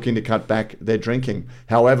who are looking to cut back their drinking.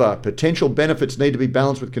 However, potential benefits need to be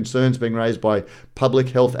balanced with concerns being raised by public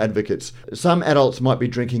health advocates. Some adults might be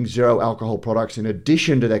drinking zero alcohol products in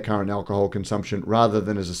addition to their current alcohol consumption rather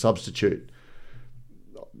than as a substitute.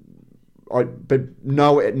 But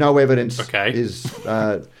no evidence is...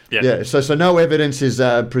 So no evidence is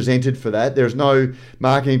presented for that. There's no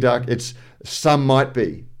marketing duck. It's some might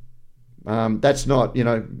be. That's not,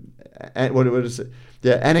 what is it?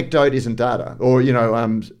 Yeah, anecdote isn't data. Or,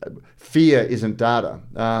 fear isn't data.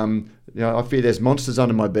 I fear there's monsters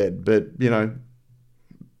under my bed, but,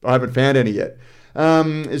 I haven't found any yet.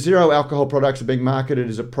 Zero alcohol products are being marketed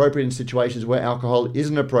as appropriate in situations where alcohol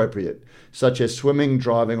isn't appropriate, such as swimming,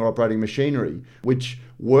 driving, or operating machinery, which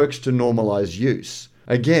works to normalise use.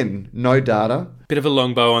 Again, no data. Bit of a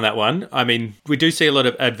long bow on that one. I mean, we do see a lot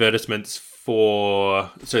of advertisements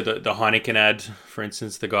for, so the Heineken ad, for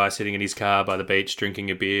instance, the guy sitting in his car by the beach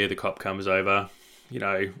drinking a beer, the cop comes over,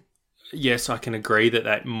 yes, I can agree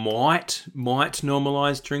that might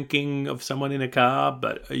normalise drinking of someone in a car,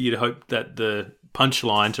 but you'd hope that the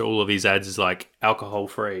punchline to all of these ads is like alcohol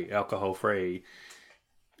free. I'd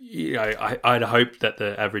hope that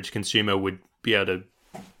the average consumer would be able to,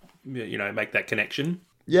 make that connection.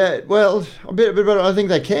 Yeah, well, but I think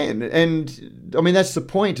they can. And, I mean, that's the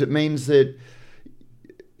point. It means that,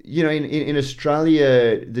 in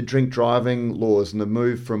Australia, the drink driving laws and the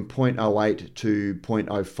move from 0.08 to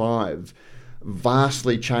 0.05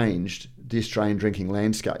 vastly changed the Australian drinking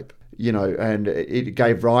landscape. And it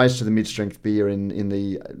gave rise to the mid-strength beer in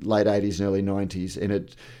the late 80s and early 90s. And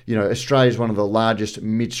Australia is one of the largest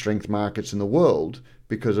mid-strength markets in the world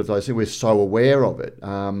because of those things. We're so aware of it.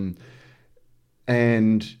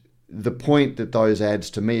 And the point that those ads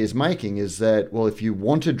to me is making is that, well, if you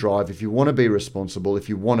want to drive, if you want to be responsible, if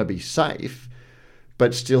you want to be safe,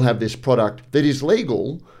 but still have this product that is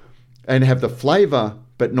legal and have the flavour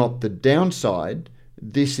but not the downside,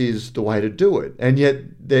 this is the way to do it. And yet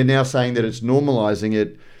they're now saying that it's normalising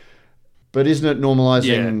it, but isn't it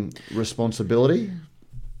normalising responsibility?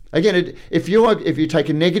 Again, if you take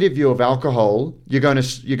a negative view of alcohol, you're going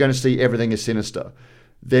to see everything as sinister.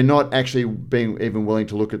 they're not actually being even willing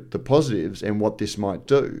to look at the positives and what this might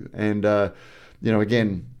do. And,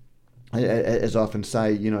 again, as I often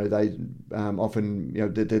say, they often,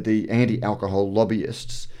 the anti-alcohol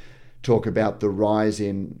lobbyists talk about the rise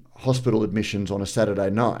in hospital admissions on a Saturday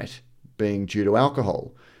night being due to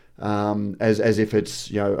alcohol, as if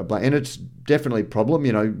it's, and it's definitely a problem.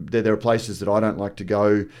 There are places that I don't like to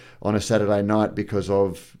go on a Saturday night because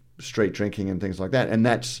of street drinking and things like that. And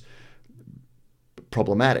that's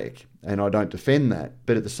problematic, and I don't defend that.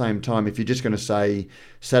 But at the same time, if you're just going to say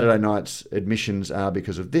Saturday nights admissions are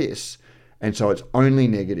because of this, and so it's only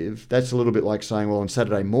negative, that's a little bit like saying, well, on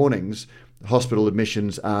Saturday mornings, hospital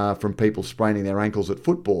admissions are from people spraining their ankles at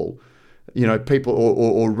football, people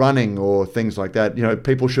or running or things like that.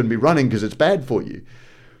 People shouldn't be running because it's bad for you.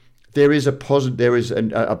 There is a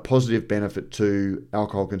positive benefit to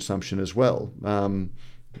alcohol consumption as well.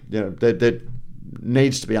 That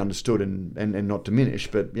needs to be understood and not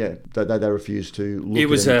diminished, but yeah, they refuse to look. It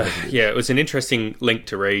was it was an interesting link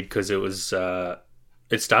to read because it was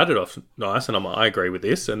it started off nice, and I agree with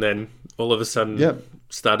this, and then all of a sudden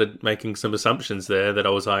started making some assumptions there that I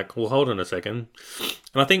was like, well, hold on a second.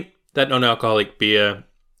 And I think that non-alcoholic beer,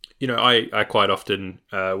 I quite often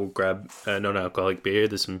will grab a non-alcoholic beer.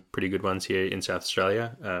 There's some pretty good ones here in South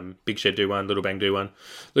Australia. Big Shed do one, Little Bang do one.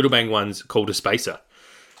 Little Bang one's called a Spacer.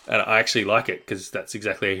 And I actually like it because that's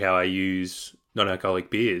exactly how I use non-alcoholic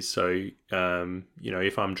beers. So,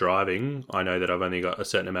 if I'm driving, I know that I've only got a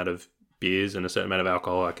certain amount of beers and a certain amount of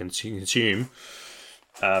alcohol I can consume.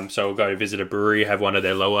 So I'll go visit a brewery, have one of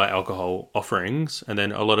their lower alcohol offerings. And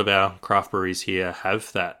then a lot of our craft breweries here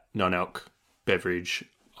have that non-alc beverage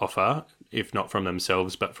offer, if not from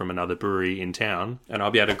themselves, but from another brewery in town. And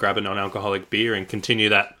I'll be able to grab a non-alcoholic beer and continue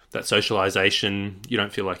that socialization. You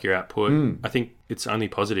don't feel like you're output. I think it's only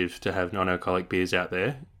positive to have non-alcoholic beers out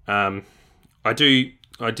there. I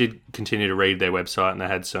did continue to read their website, and they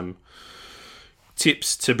had some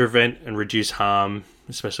tips to prevent and reduce harm,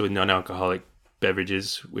 especially with non-alcoholic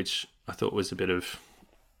beverages, which I thought was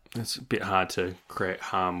it's a bit hard to create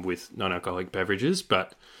harm with non-alcoholic beverages,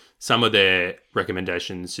 but some of their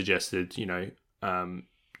recommendations suggested, to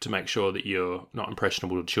make sure that you're not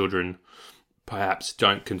impressionable to children, perhaps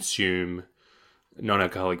don't consume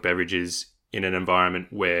non-alcoholic beverages in an environment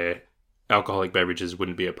where alcoholic beverages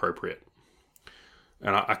wouldn't be appropriate.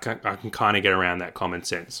 And I can kind of get around that common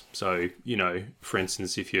sense. So, for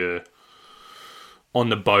instance, if you're on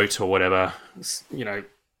the boat or whatever,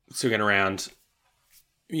 swigging around,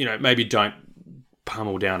 maybe don't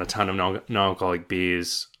pummel down a ton of non-alcoholic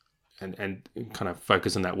beers and kind of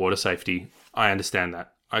focus on that water safety. I understand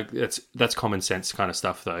that. That's common sense kind of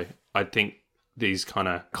stuff, though. I think these kind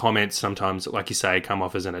of comments sometimes, like you say, come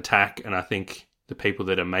off as an attack, and I think the people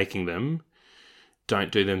that are making them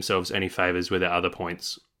don't do themselves any favours with their other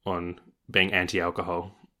points on being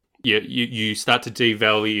anti-alcohol. You start to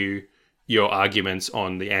devalue your arguments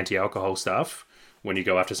on the anti-alcohol stuff when you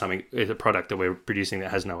go after a product that we're producing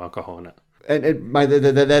that has no alcohol in it. And mate,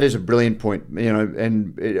 that is a brilliant point,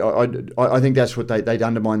 and I think that's what they'd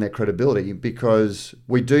undermine their credibility, because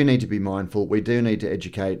we do need to be mindful. We do need to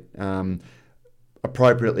educate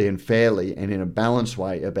appropriately and fairly and in a balanced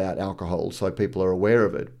way about alcohol so people are aware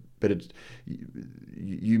of it. But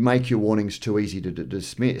you make your warnings too easy to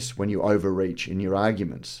dismiss when you overreach in your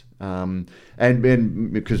arguments. And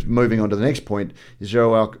because moving on to the next point,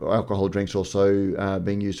 zero alcohol drinks also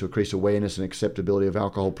being used to increase awareness and acceptability of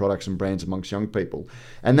alcohol products and brands amongst young people.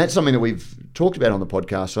 And that's something that we've talked about on the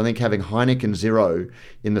podcast. So I think having Heineken Zero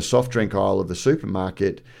in the soft drink aisle of the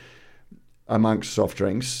supermarket amongst soft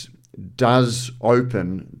drinks does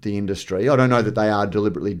open the industry. I don't know that they are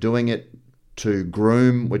deliberately doing it to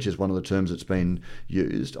groom, which is one of the terms that's been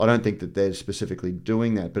used. I don't think that they're specifically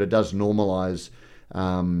doing that, but it does normalise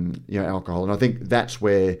alcohol. And I think that's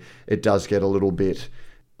where it does get a little bit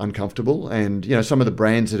uncomfortable. And, some of the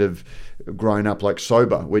brands that have grown up, like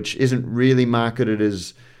Sober, which isn't really marketed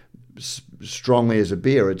as strongly as a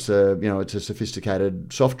beer. It's a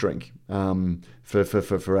sophisticated soft drink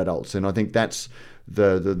for adults. And I think that's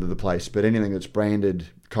the place. But anything that's branded,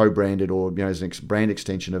 co-branded, or as a brand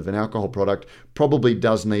extension of an alcohol product probably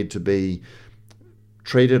does need to be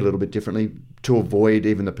treated a little bit differently to avoid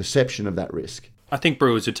even the perception of that risk. I think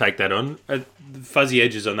brewers would take that on. The fuzzy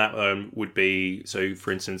edges on that one would be, so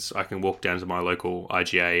for instance, I can walk down to my local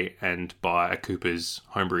IGA and buy a Cooper's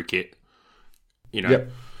homebrew kit.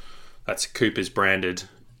 Yep. That's Cooper's branded.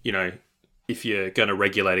 If you're going to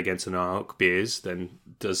regulate against the non-alc beers, then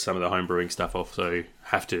does some of the home brewing stuff also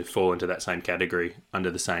have to fall into that same category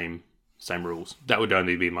under the same rules? That would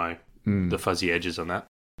only be the fuzzy edges on that.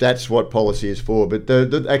 that's what policy is for. But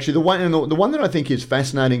actually the one that I think is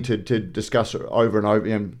fascinating to discuss over and over,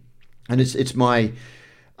 and it's my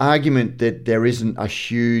argument that there isn't a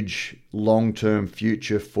huge long-term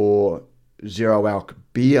future for zero-alc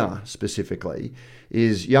beer specifically,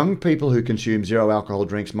 is young people who consume zero-alcohol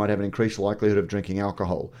drinks might have an increased likelihood of drinking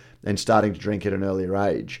alcohol and starting to drink at an earlier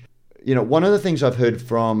age. You know, one of the things I've heard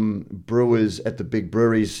from brewers at the big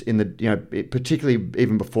breweries particularly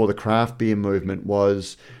even before the craft beer movement,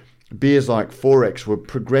 was beers like Forex were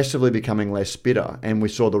progressively becoming less bitter, and we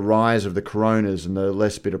saw the rise of the Coronas and the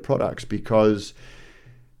less bitter products because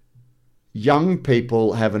young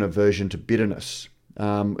people have an aversion to bitterness.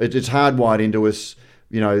 It's hardwired into us.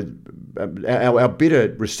 You know, our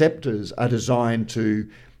bitter receptors are designed to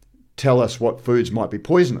tell us what foods might be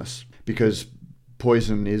poisonous, because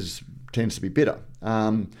poison tends to be bitter,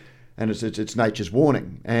 and it's nature's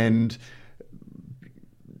warning. And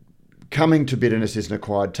coming to bitterness is an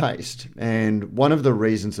acquired taste. And one of the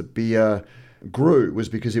reasons that beer grew was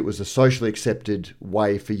because it was a socially accepted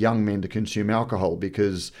way for young men to consume alcohol,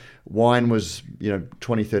 because wine was,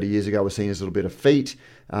 20, 30 years ago was seen as a little bit of feat.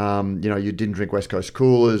 You didn't drink West Coast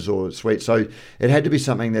coolers or sweet. So it had to be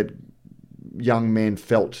something that young men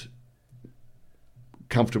felt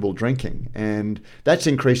comfortable drinking. And that's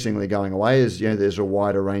increasingly going away as, there's a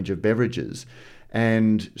wider range of beverages.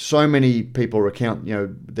 And so many people recount,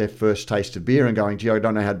 their first taste of beer and going, gee, I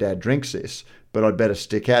don't know how Dad drinks this, but I'd better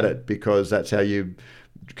stick at it because that's how you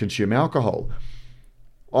consume alcohol.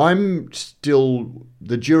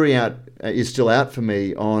 The jury is still out for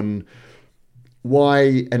me on why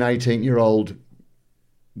an 18-year-old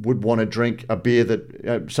would want to drink a beer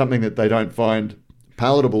that something that they don't find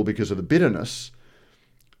palatable because of the bitterness,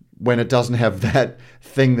 when it doesn't have that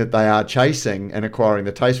thing that they are chasing and acquiring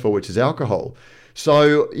the taste for, which is alcohol.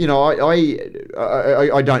 So,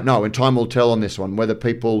 I don't know, and time will tell on this one, whether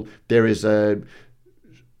there is a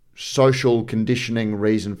social conditioning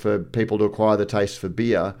reason for people to acquire the taste for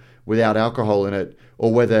beer without alcohol in it,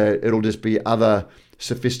 or whether it'll just be other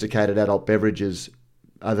sophisticated adult beverages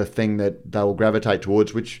are the thing that they will gravitate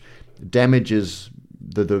towards, which damages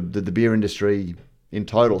the beer industry in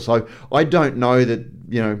total. So I don't know that,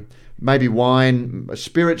 maybe wine,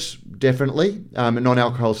 spirits definitely,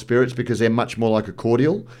 non-alcohol spirits, because they're much more like a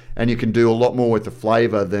cordial and you can do a lot more with the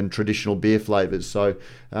flavour than traditional beer flavours. So,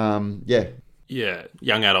 yeah. Yeah,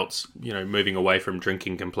 young adults, moving away from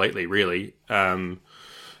drinking completely, really. And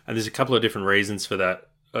there's a couple of different reasons for that.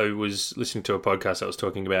 I was listening to a podcast that was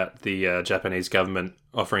talking about the Japanese government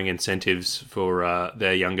offering incentives for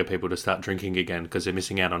their younger people to start drinking again because they're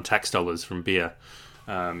missing out on tax dollars from beer.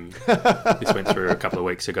 This went through a couple of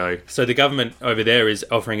weeks ago. So the government over there is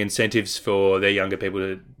offering incentives for their younger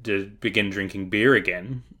people to begin drinking beer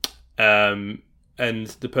again. And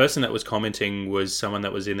the person that was commenting was someone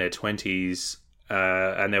that was in their 20s,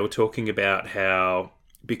 and they were talking about how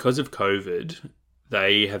because of COVID,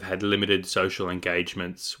 they have had limited social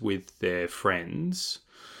engagements with their friends.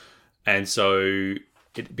 And so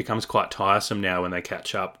it becomes quite tiresome now when they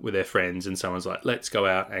catch up with their friends and someone's like, let's go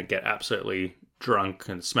out and get absolutely drunk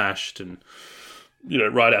and smashed and,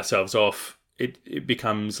 write ourselves off. It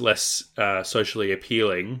becomes less socially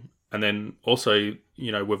appealing. And then also,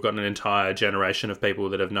 we've got an entire generation of people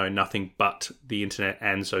that have known nothing but the internet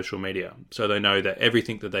and social media. So they know that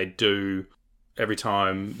everything that they do every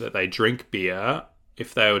time that they drink beer,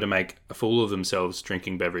 if they were to make a fool of themselves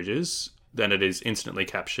drinking beverages, then it is instantly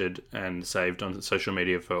captured and saved on social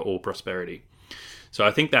media for all prosperity. So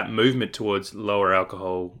I think that movement towards lower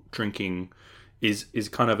alcohol drinking is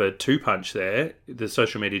kind of a two-punch there, the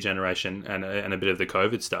social media generation and a bit of the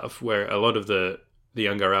COVID stuff, where a lot of the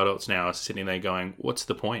younger adults now are sitting there going, what's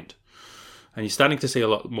the point? And you're starting to see a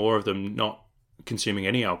lot more of them not consuming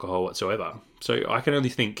any alcohol whatsoever. So I can only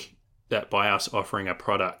think that by us offering a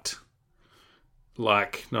product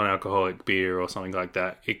like non-alcoholic beer or something like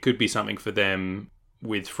that, it could be something for them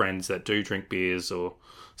with friends that do drink beers or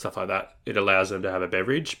stuff like that. It allows them to have a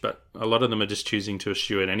beverage, but a lot of them are just choosing to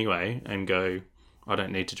eschew it anyway and go, I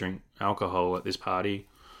don't need to drink alcohol at this party.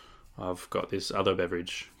 I've got this other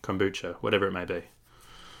beverage, kombucha, whatever it may be.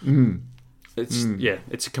 It's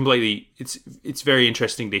very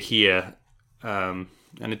interesting to hear, and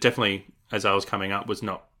it definitely, as I was coming up, was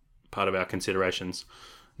not part of our considerations.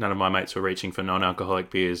 None of my mates were reaching for non-alcoholic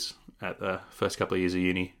beers at the first couple of years of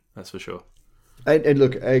uni, that's for sure. And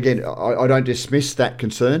look, again, I don't dismiss that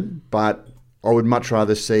concern, but I would much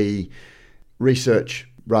rather see research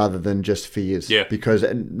rather than just fears. Yeah. Because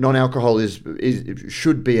non-alcohol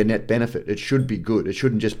should be a net benefit. It should be good. It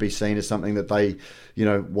shouldn't just be seen as something that they,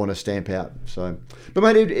 want to stamp out. So, but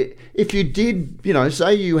mate, if you did,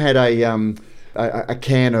 say you had a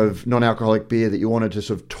can of non-alcoholic beer that you wanted to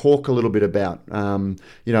sort of talk a little bit about,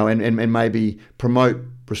 and maybe promote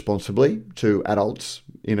responsibly to adults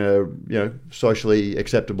in a socially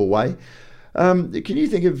acceptable way. Can you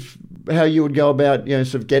think of how you would go about,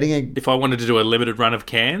 sort of getting a... If I wanted to do a limited run of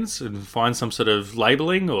cans and find some sort of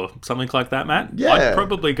labelling or something like that, Matt, yeah. I'd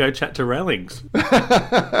probably go chat to Rallings.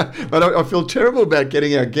 But I feel terrible about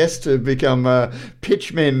getting our guests to become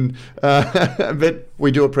pitchmen, but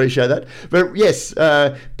we do appreciate that. But yes,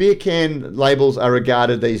 beer can labels are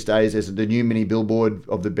regarded these days as the new mini billboard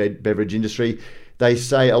of the beverage industry. They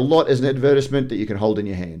say a lot as an advertisement that you can hold in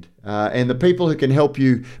your hand. And the people who can help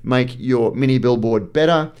you make your mini billboard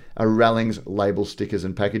better are Rallings label stickers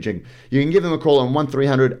and packaging. You can give them a call on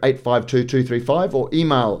 1300 852 235 or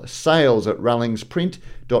email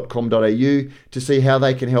sales@rallingsprint.com.au to see how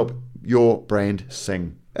they can help your brand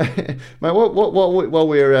sing. Mate, while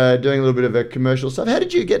we're doing a little bit of a commercial stuff, how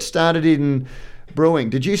did you get started in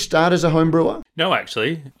brewing? Did you start as a home brewer? No,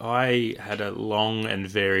 actually. I had a long and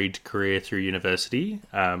varied career through university.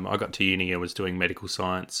 I got to uni, I was doing medical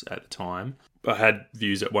science at the time. I had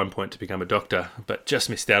views at one point to become a doctor, but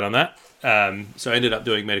just missed out on that. So I ended up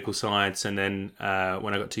doing medical science, and then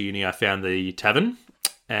when I got to uni, I found the tavern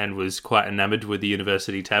and was quite enamoured with the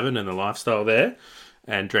university tavern and the lifestyle there,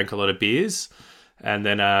 and drank a lot of beers. And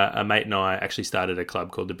then a mate and I actually started a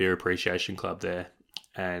club called the Beer Appreciation Club there,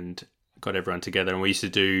 and got everyone together, and we used to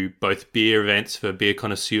do both beer events for beer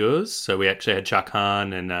connoisseurs. So we actually had Chuck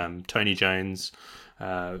Hahn and Tony Jones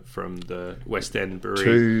from the West End Brewery.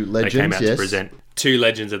 Two legends, they came out yes. to present. Two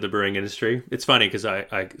legends of the brewing industry. It's funny because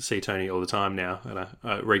I see Tony all the time now, and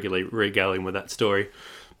I regularly regale him with that story.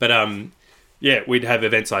 But we'd have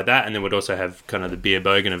events like that, and then we'd also have kind of the beer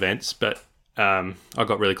bogan events. But I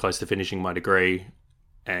got really close to finishing my degree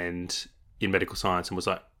and in medical science, and was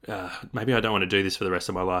like, maybe I don't want to do this for the rest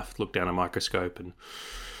of my life, look down a microscope and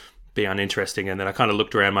be uninteresting. And then I kind of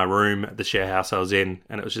looked around my room at the share house I was in,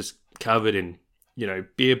 and it was just covered in,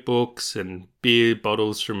 beer books and beer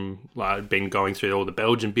bottles from, I'd been going through all the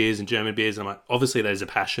Belgian beers and German beers. And I'm like, obviously there's a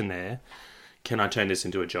passion there. Can I turn this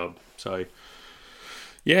into a job? So,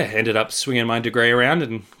 ended up swinging my degree around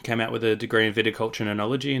and came out with a degree in viticulture and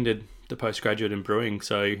enology and did the postgraduate in brewing.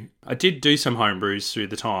 So I did do some home brews through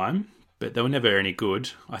the time, but they were never any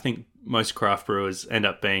good. I think most craft brewers end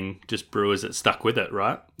up being just brewers that stuck with it,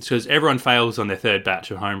 right? Because everyone fails on their third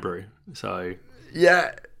batch of homebrew. So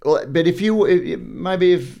yeah, well, but if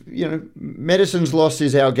medicine's loss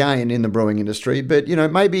is our gain in the brewing industry, but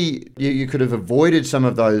maybe you could have avoided some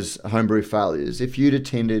of those homebrew failures if you'd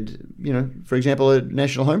attended, for example, a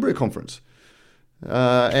national homebrew conference.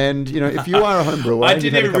 And if you are a home brewer, I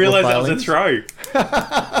didn't even realise that was a throw.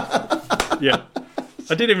 Yeah.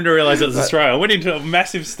 I didn't even realise it was a throw. I went into a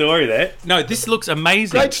massive story there. No, this looks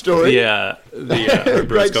amazing. Great story. The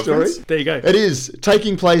Homebrewers Conference. Story. There you go. It is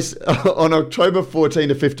taking place on October 14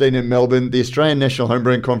 to 15 in Melbourne. The Australian National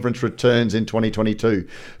Homebrewing Conference returns in 2022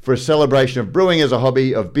 for a celebration of brewing as a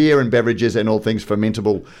hobby, of beer and beverages and all things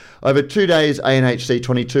fermentable. Over 2 days, ANHC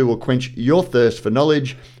 22 will quench your thirst for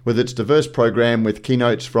knowledge with its diverse program with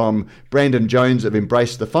keynotes from Brandon Jones of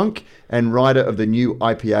Embrace the Funk and writer of the new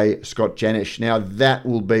IPA, Scott Janish. Now, that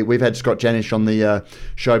will be... We've had Scott Janish on the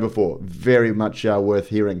show before. Very much worth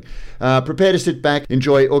hearing. Prepare to sit back,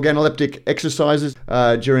 enjoy organoleptic exercises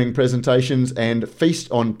during presentations, and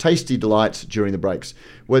feast on tasty delights during the breaks.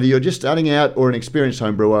 Whether you're just starting out or an experienced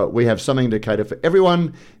home brewer, we have something to cater for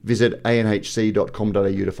everyone. Visit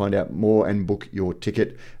anhc.com.au to find out more and book your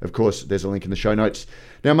ticket. Of course, there's a link in the show notes.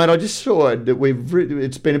 Now, mate, I just saw that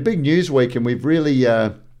it's been a big news week, and we've really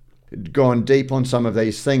gone deep on some of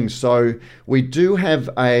these things. So we do have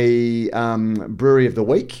a brewery of the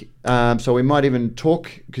week. So we might even talk,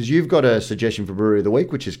 because you've got a suggestion for brewery of the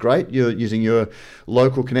week, which is great. You're using your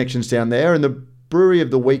local connections down there, and the brewery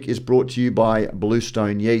of the week is brought to you by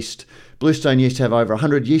Bluestone Yeast. Bluestone Yeast have over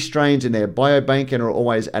 100 yeast strains in their biobank and are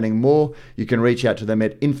always adding more. You can reach out to them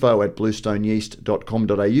at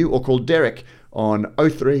info@bluestoneyeast.com.au or call Derek on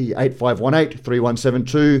 03 8518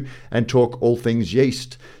 3172 and talk all things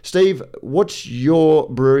yeast. Steve, what's your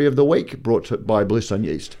brewery of the week brought to by Bluestone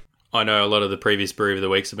Yeast? I know a lot of the previous brewery of the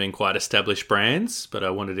weeks have been quite established brands, but I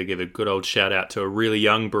wanted to give a good old shout out to a really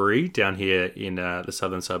young brewery down here in the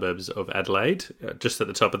southern suburbs of Adelaide, just at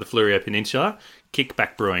the top of the Fleurieu Peninsula,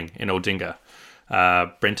 Kickback Brewing in Aldinga.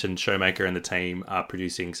 Brenton Showmaker and the team are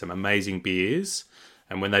producing some amazing beers,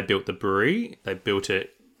 and when they built the brewery, they built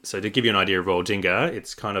it. So to give you an idea of Aldinga,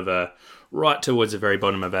 it's kind of right towards the very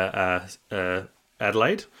bottom of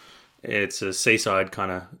Adelaide. It's a seaside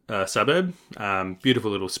kind of suburb, beautiful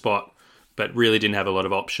little spot, but really didn't have a lot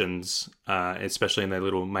of options, especially in their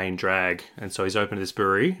little main drag. And so he's opened this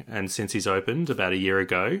brewery, and since he's opened about a year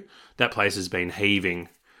ago, that place has been heaving.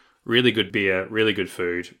 Really good beer, really good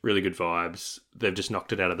food, really good vibes. They've just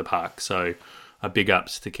knocked it out of the park. So a big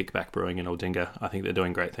ups to Kickback Brewing in Aldinga. I think they're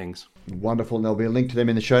doing great things. Wonderful. And there'll be a link to them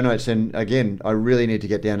in the show notes. And again, I really need to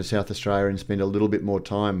get down to South Australia and spend a little bit more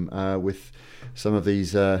time with some of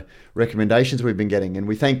these recommendations we've been getting. And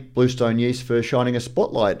we thank Bluestone Yeast for shining a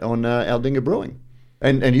spotlight on Aldinga Brewing.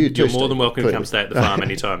 And you too, You're more than welcome to come stay at the farm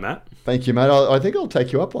anytime, Matt. Thank you, mate. I think I'll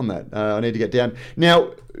take you up on that. I need to get down.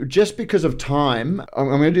 Now, just because of time, I'm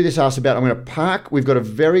going to do this I'm going to park. We've got a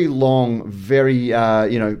very long, very,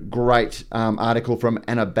 great article from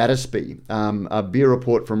Anna Battersby, a beer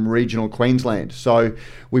report from regional Queensland. So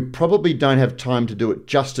we probably don't have time to do it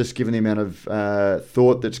justice given the amount of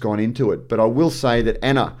thought that's gone into it. But I will say that,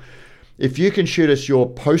 Anna, if you can shoot us your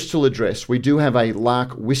postal address, we do have a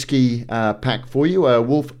Lark Whiskey pack for you, a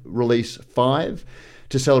Wolf Release 5,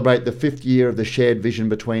 to celebrate the 5th year of the shared vision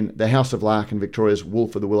between the House of Lark and Victoria's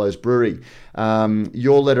Wolf of the Willows Brewery.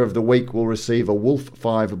 Your letter of the week will receive a Wolf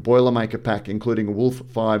 5 Boilermaker pack, including a Wolf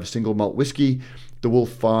 5 Single Malt Whiskey, the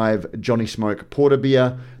Wolf 5 Johnny Smoke Porter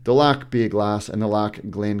Beer, the Lark Beer Glass, and the Lark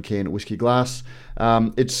Glencairn Whiskey Glass.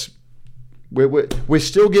 We're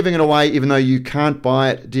still giving it away, even though you can't buy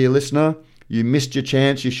it, dear listener. You missed your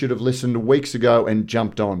chance. You should have listened weeks ago and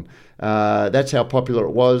jumped on. That's how popular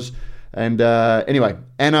it was. And anyway,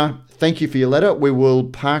 Anna, thank you for your letter. We will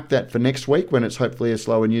park that for next week when it's hopefully a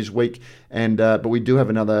slower news week. And but we do have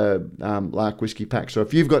another Lark Whiskey pack. So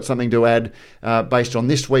if you've got something to add based on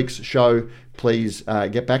this week's show, please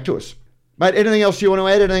get back to us. Mate, anything else you want to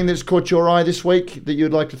add? Anything that's caught your eye this week that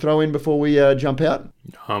you'd like to throw in before we jump out?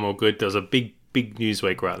 I'm all good. There was a big news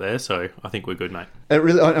week right there, so I think we're good, mate.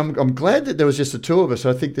 I'm glad that there was just the two of us.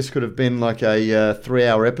 I think this could have been like a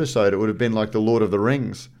 3-hour episode. It would have been like the Lord of the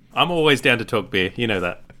Rings. I'm always down to talk beer. You know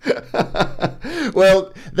that.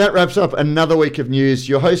 Well, that wraps up another week of news.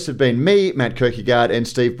 Your hosts have been me, Matt Kierkegaard, and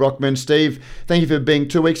Steve Brockman. Steve, thank you for being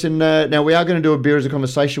 2 weeks. And now we are going to do a beer as a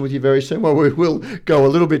conversation with you very soon. Well, we will go a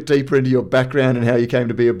little bit deeper into your background and how you came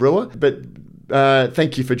to be a brewer. But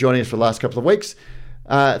thank you for joining us for the last couple of weeks.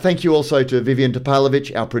 Thank you also to Vivian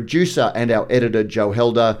Topalovic, our producer, and our editor, Joe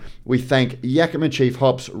Helder. We thank Yakima Chief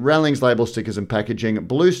Hops, Rallings Label Stickers and Packaging,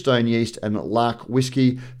 Bluestone Yeast, and Lark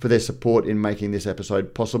Whiskey for their support in making this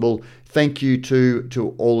episode possible. Thank you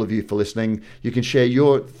to all of you for listening. You can share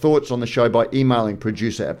your thoughts on the show by emailing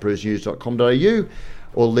producer@brewsnews.com.au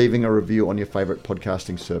or leaving a review on your favourite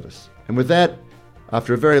podcasting service. And with that,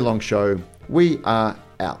 after a very long show, we are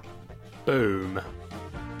out. Boom.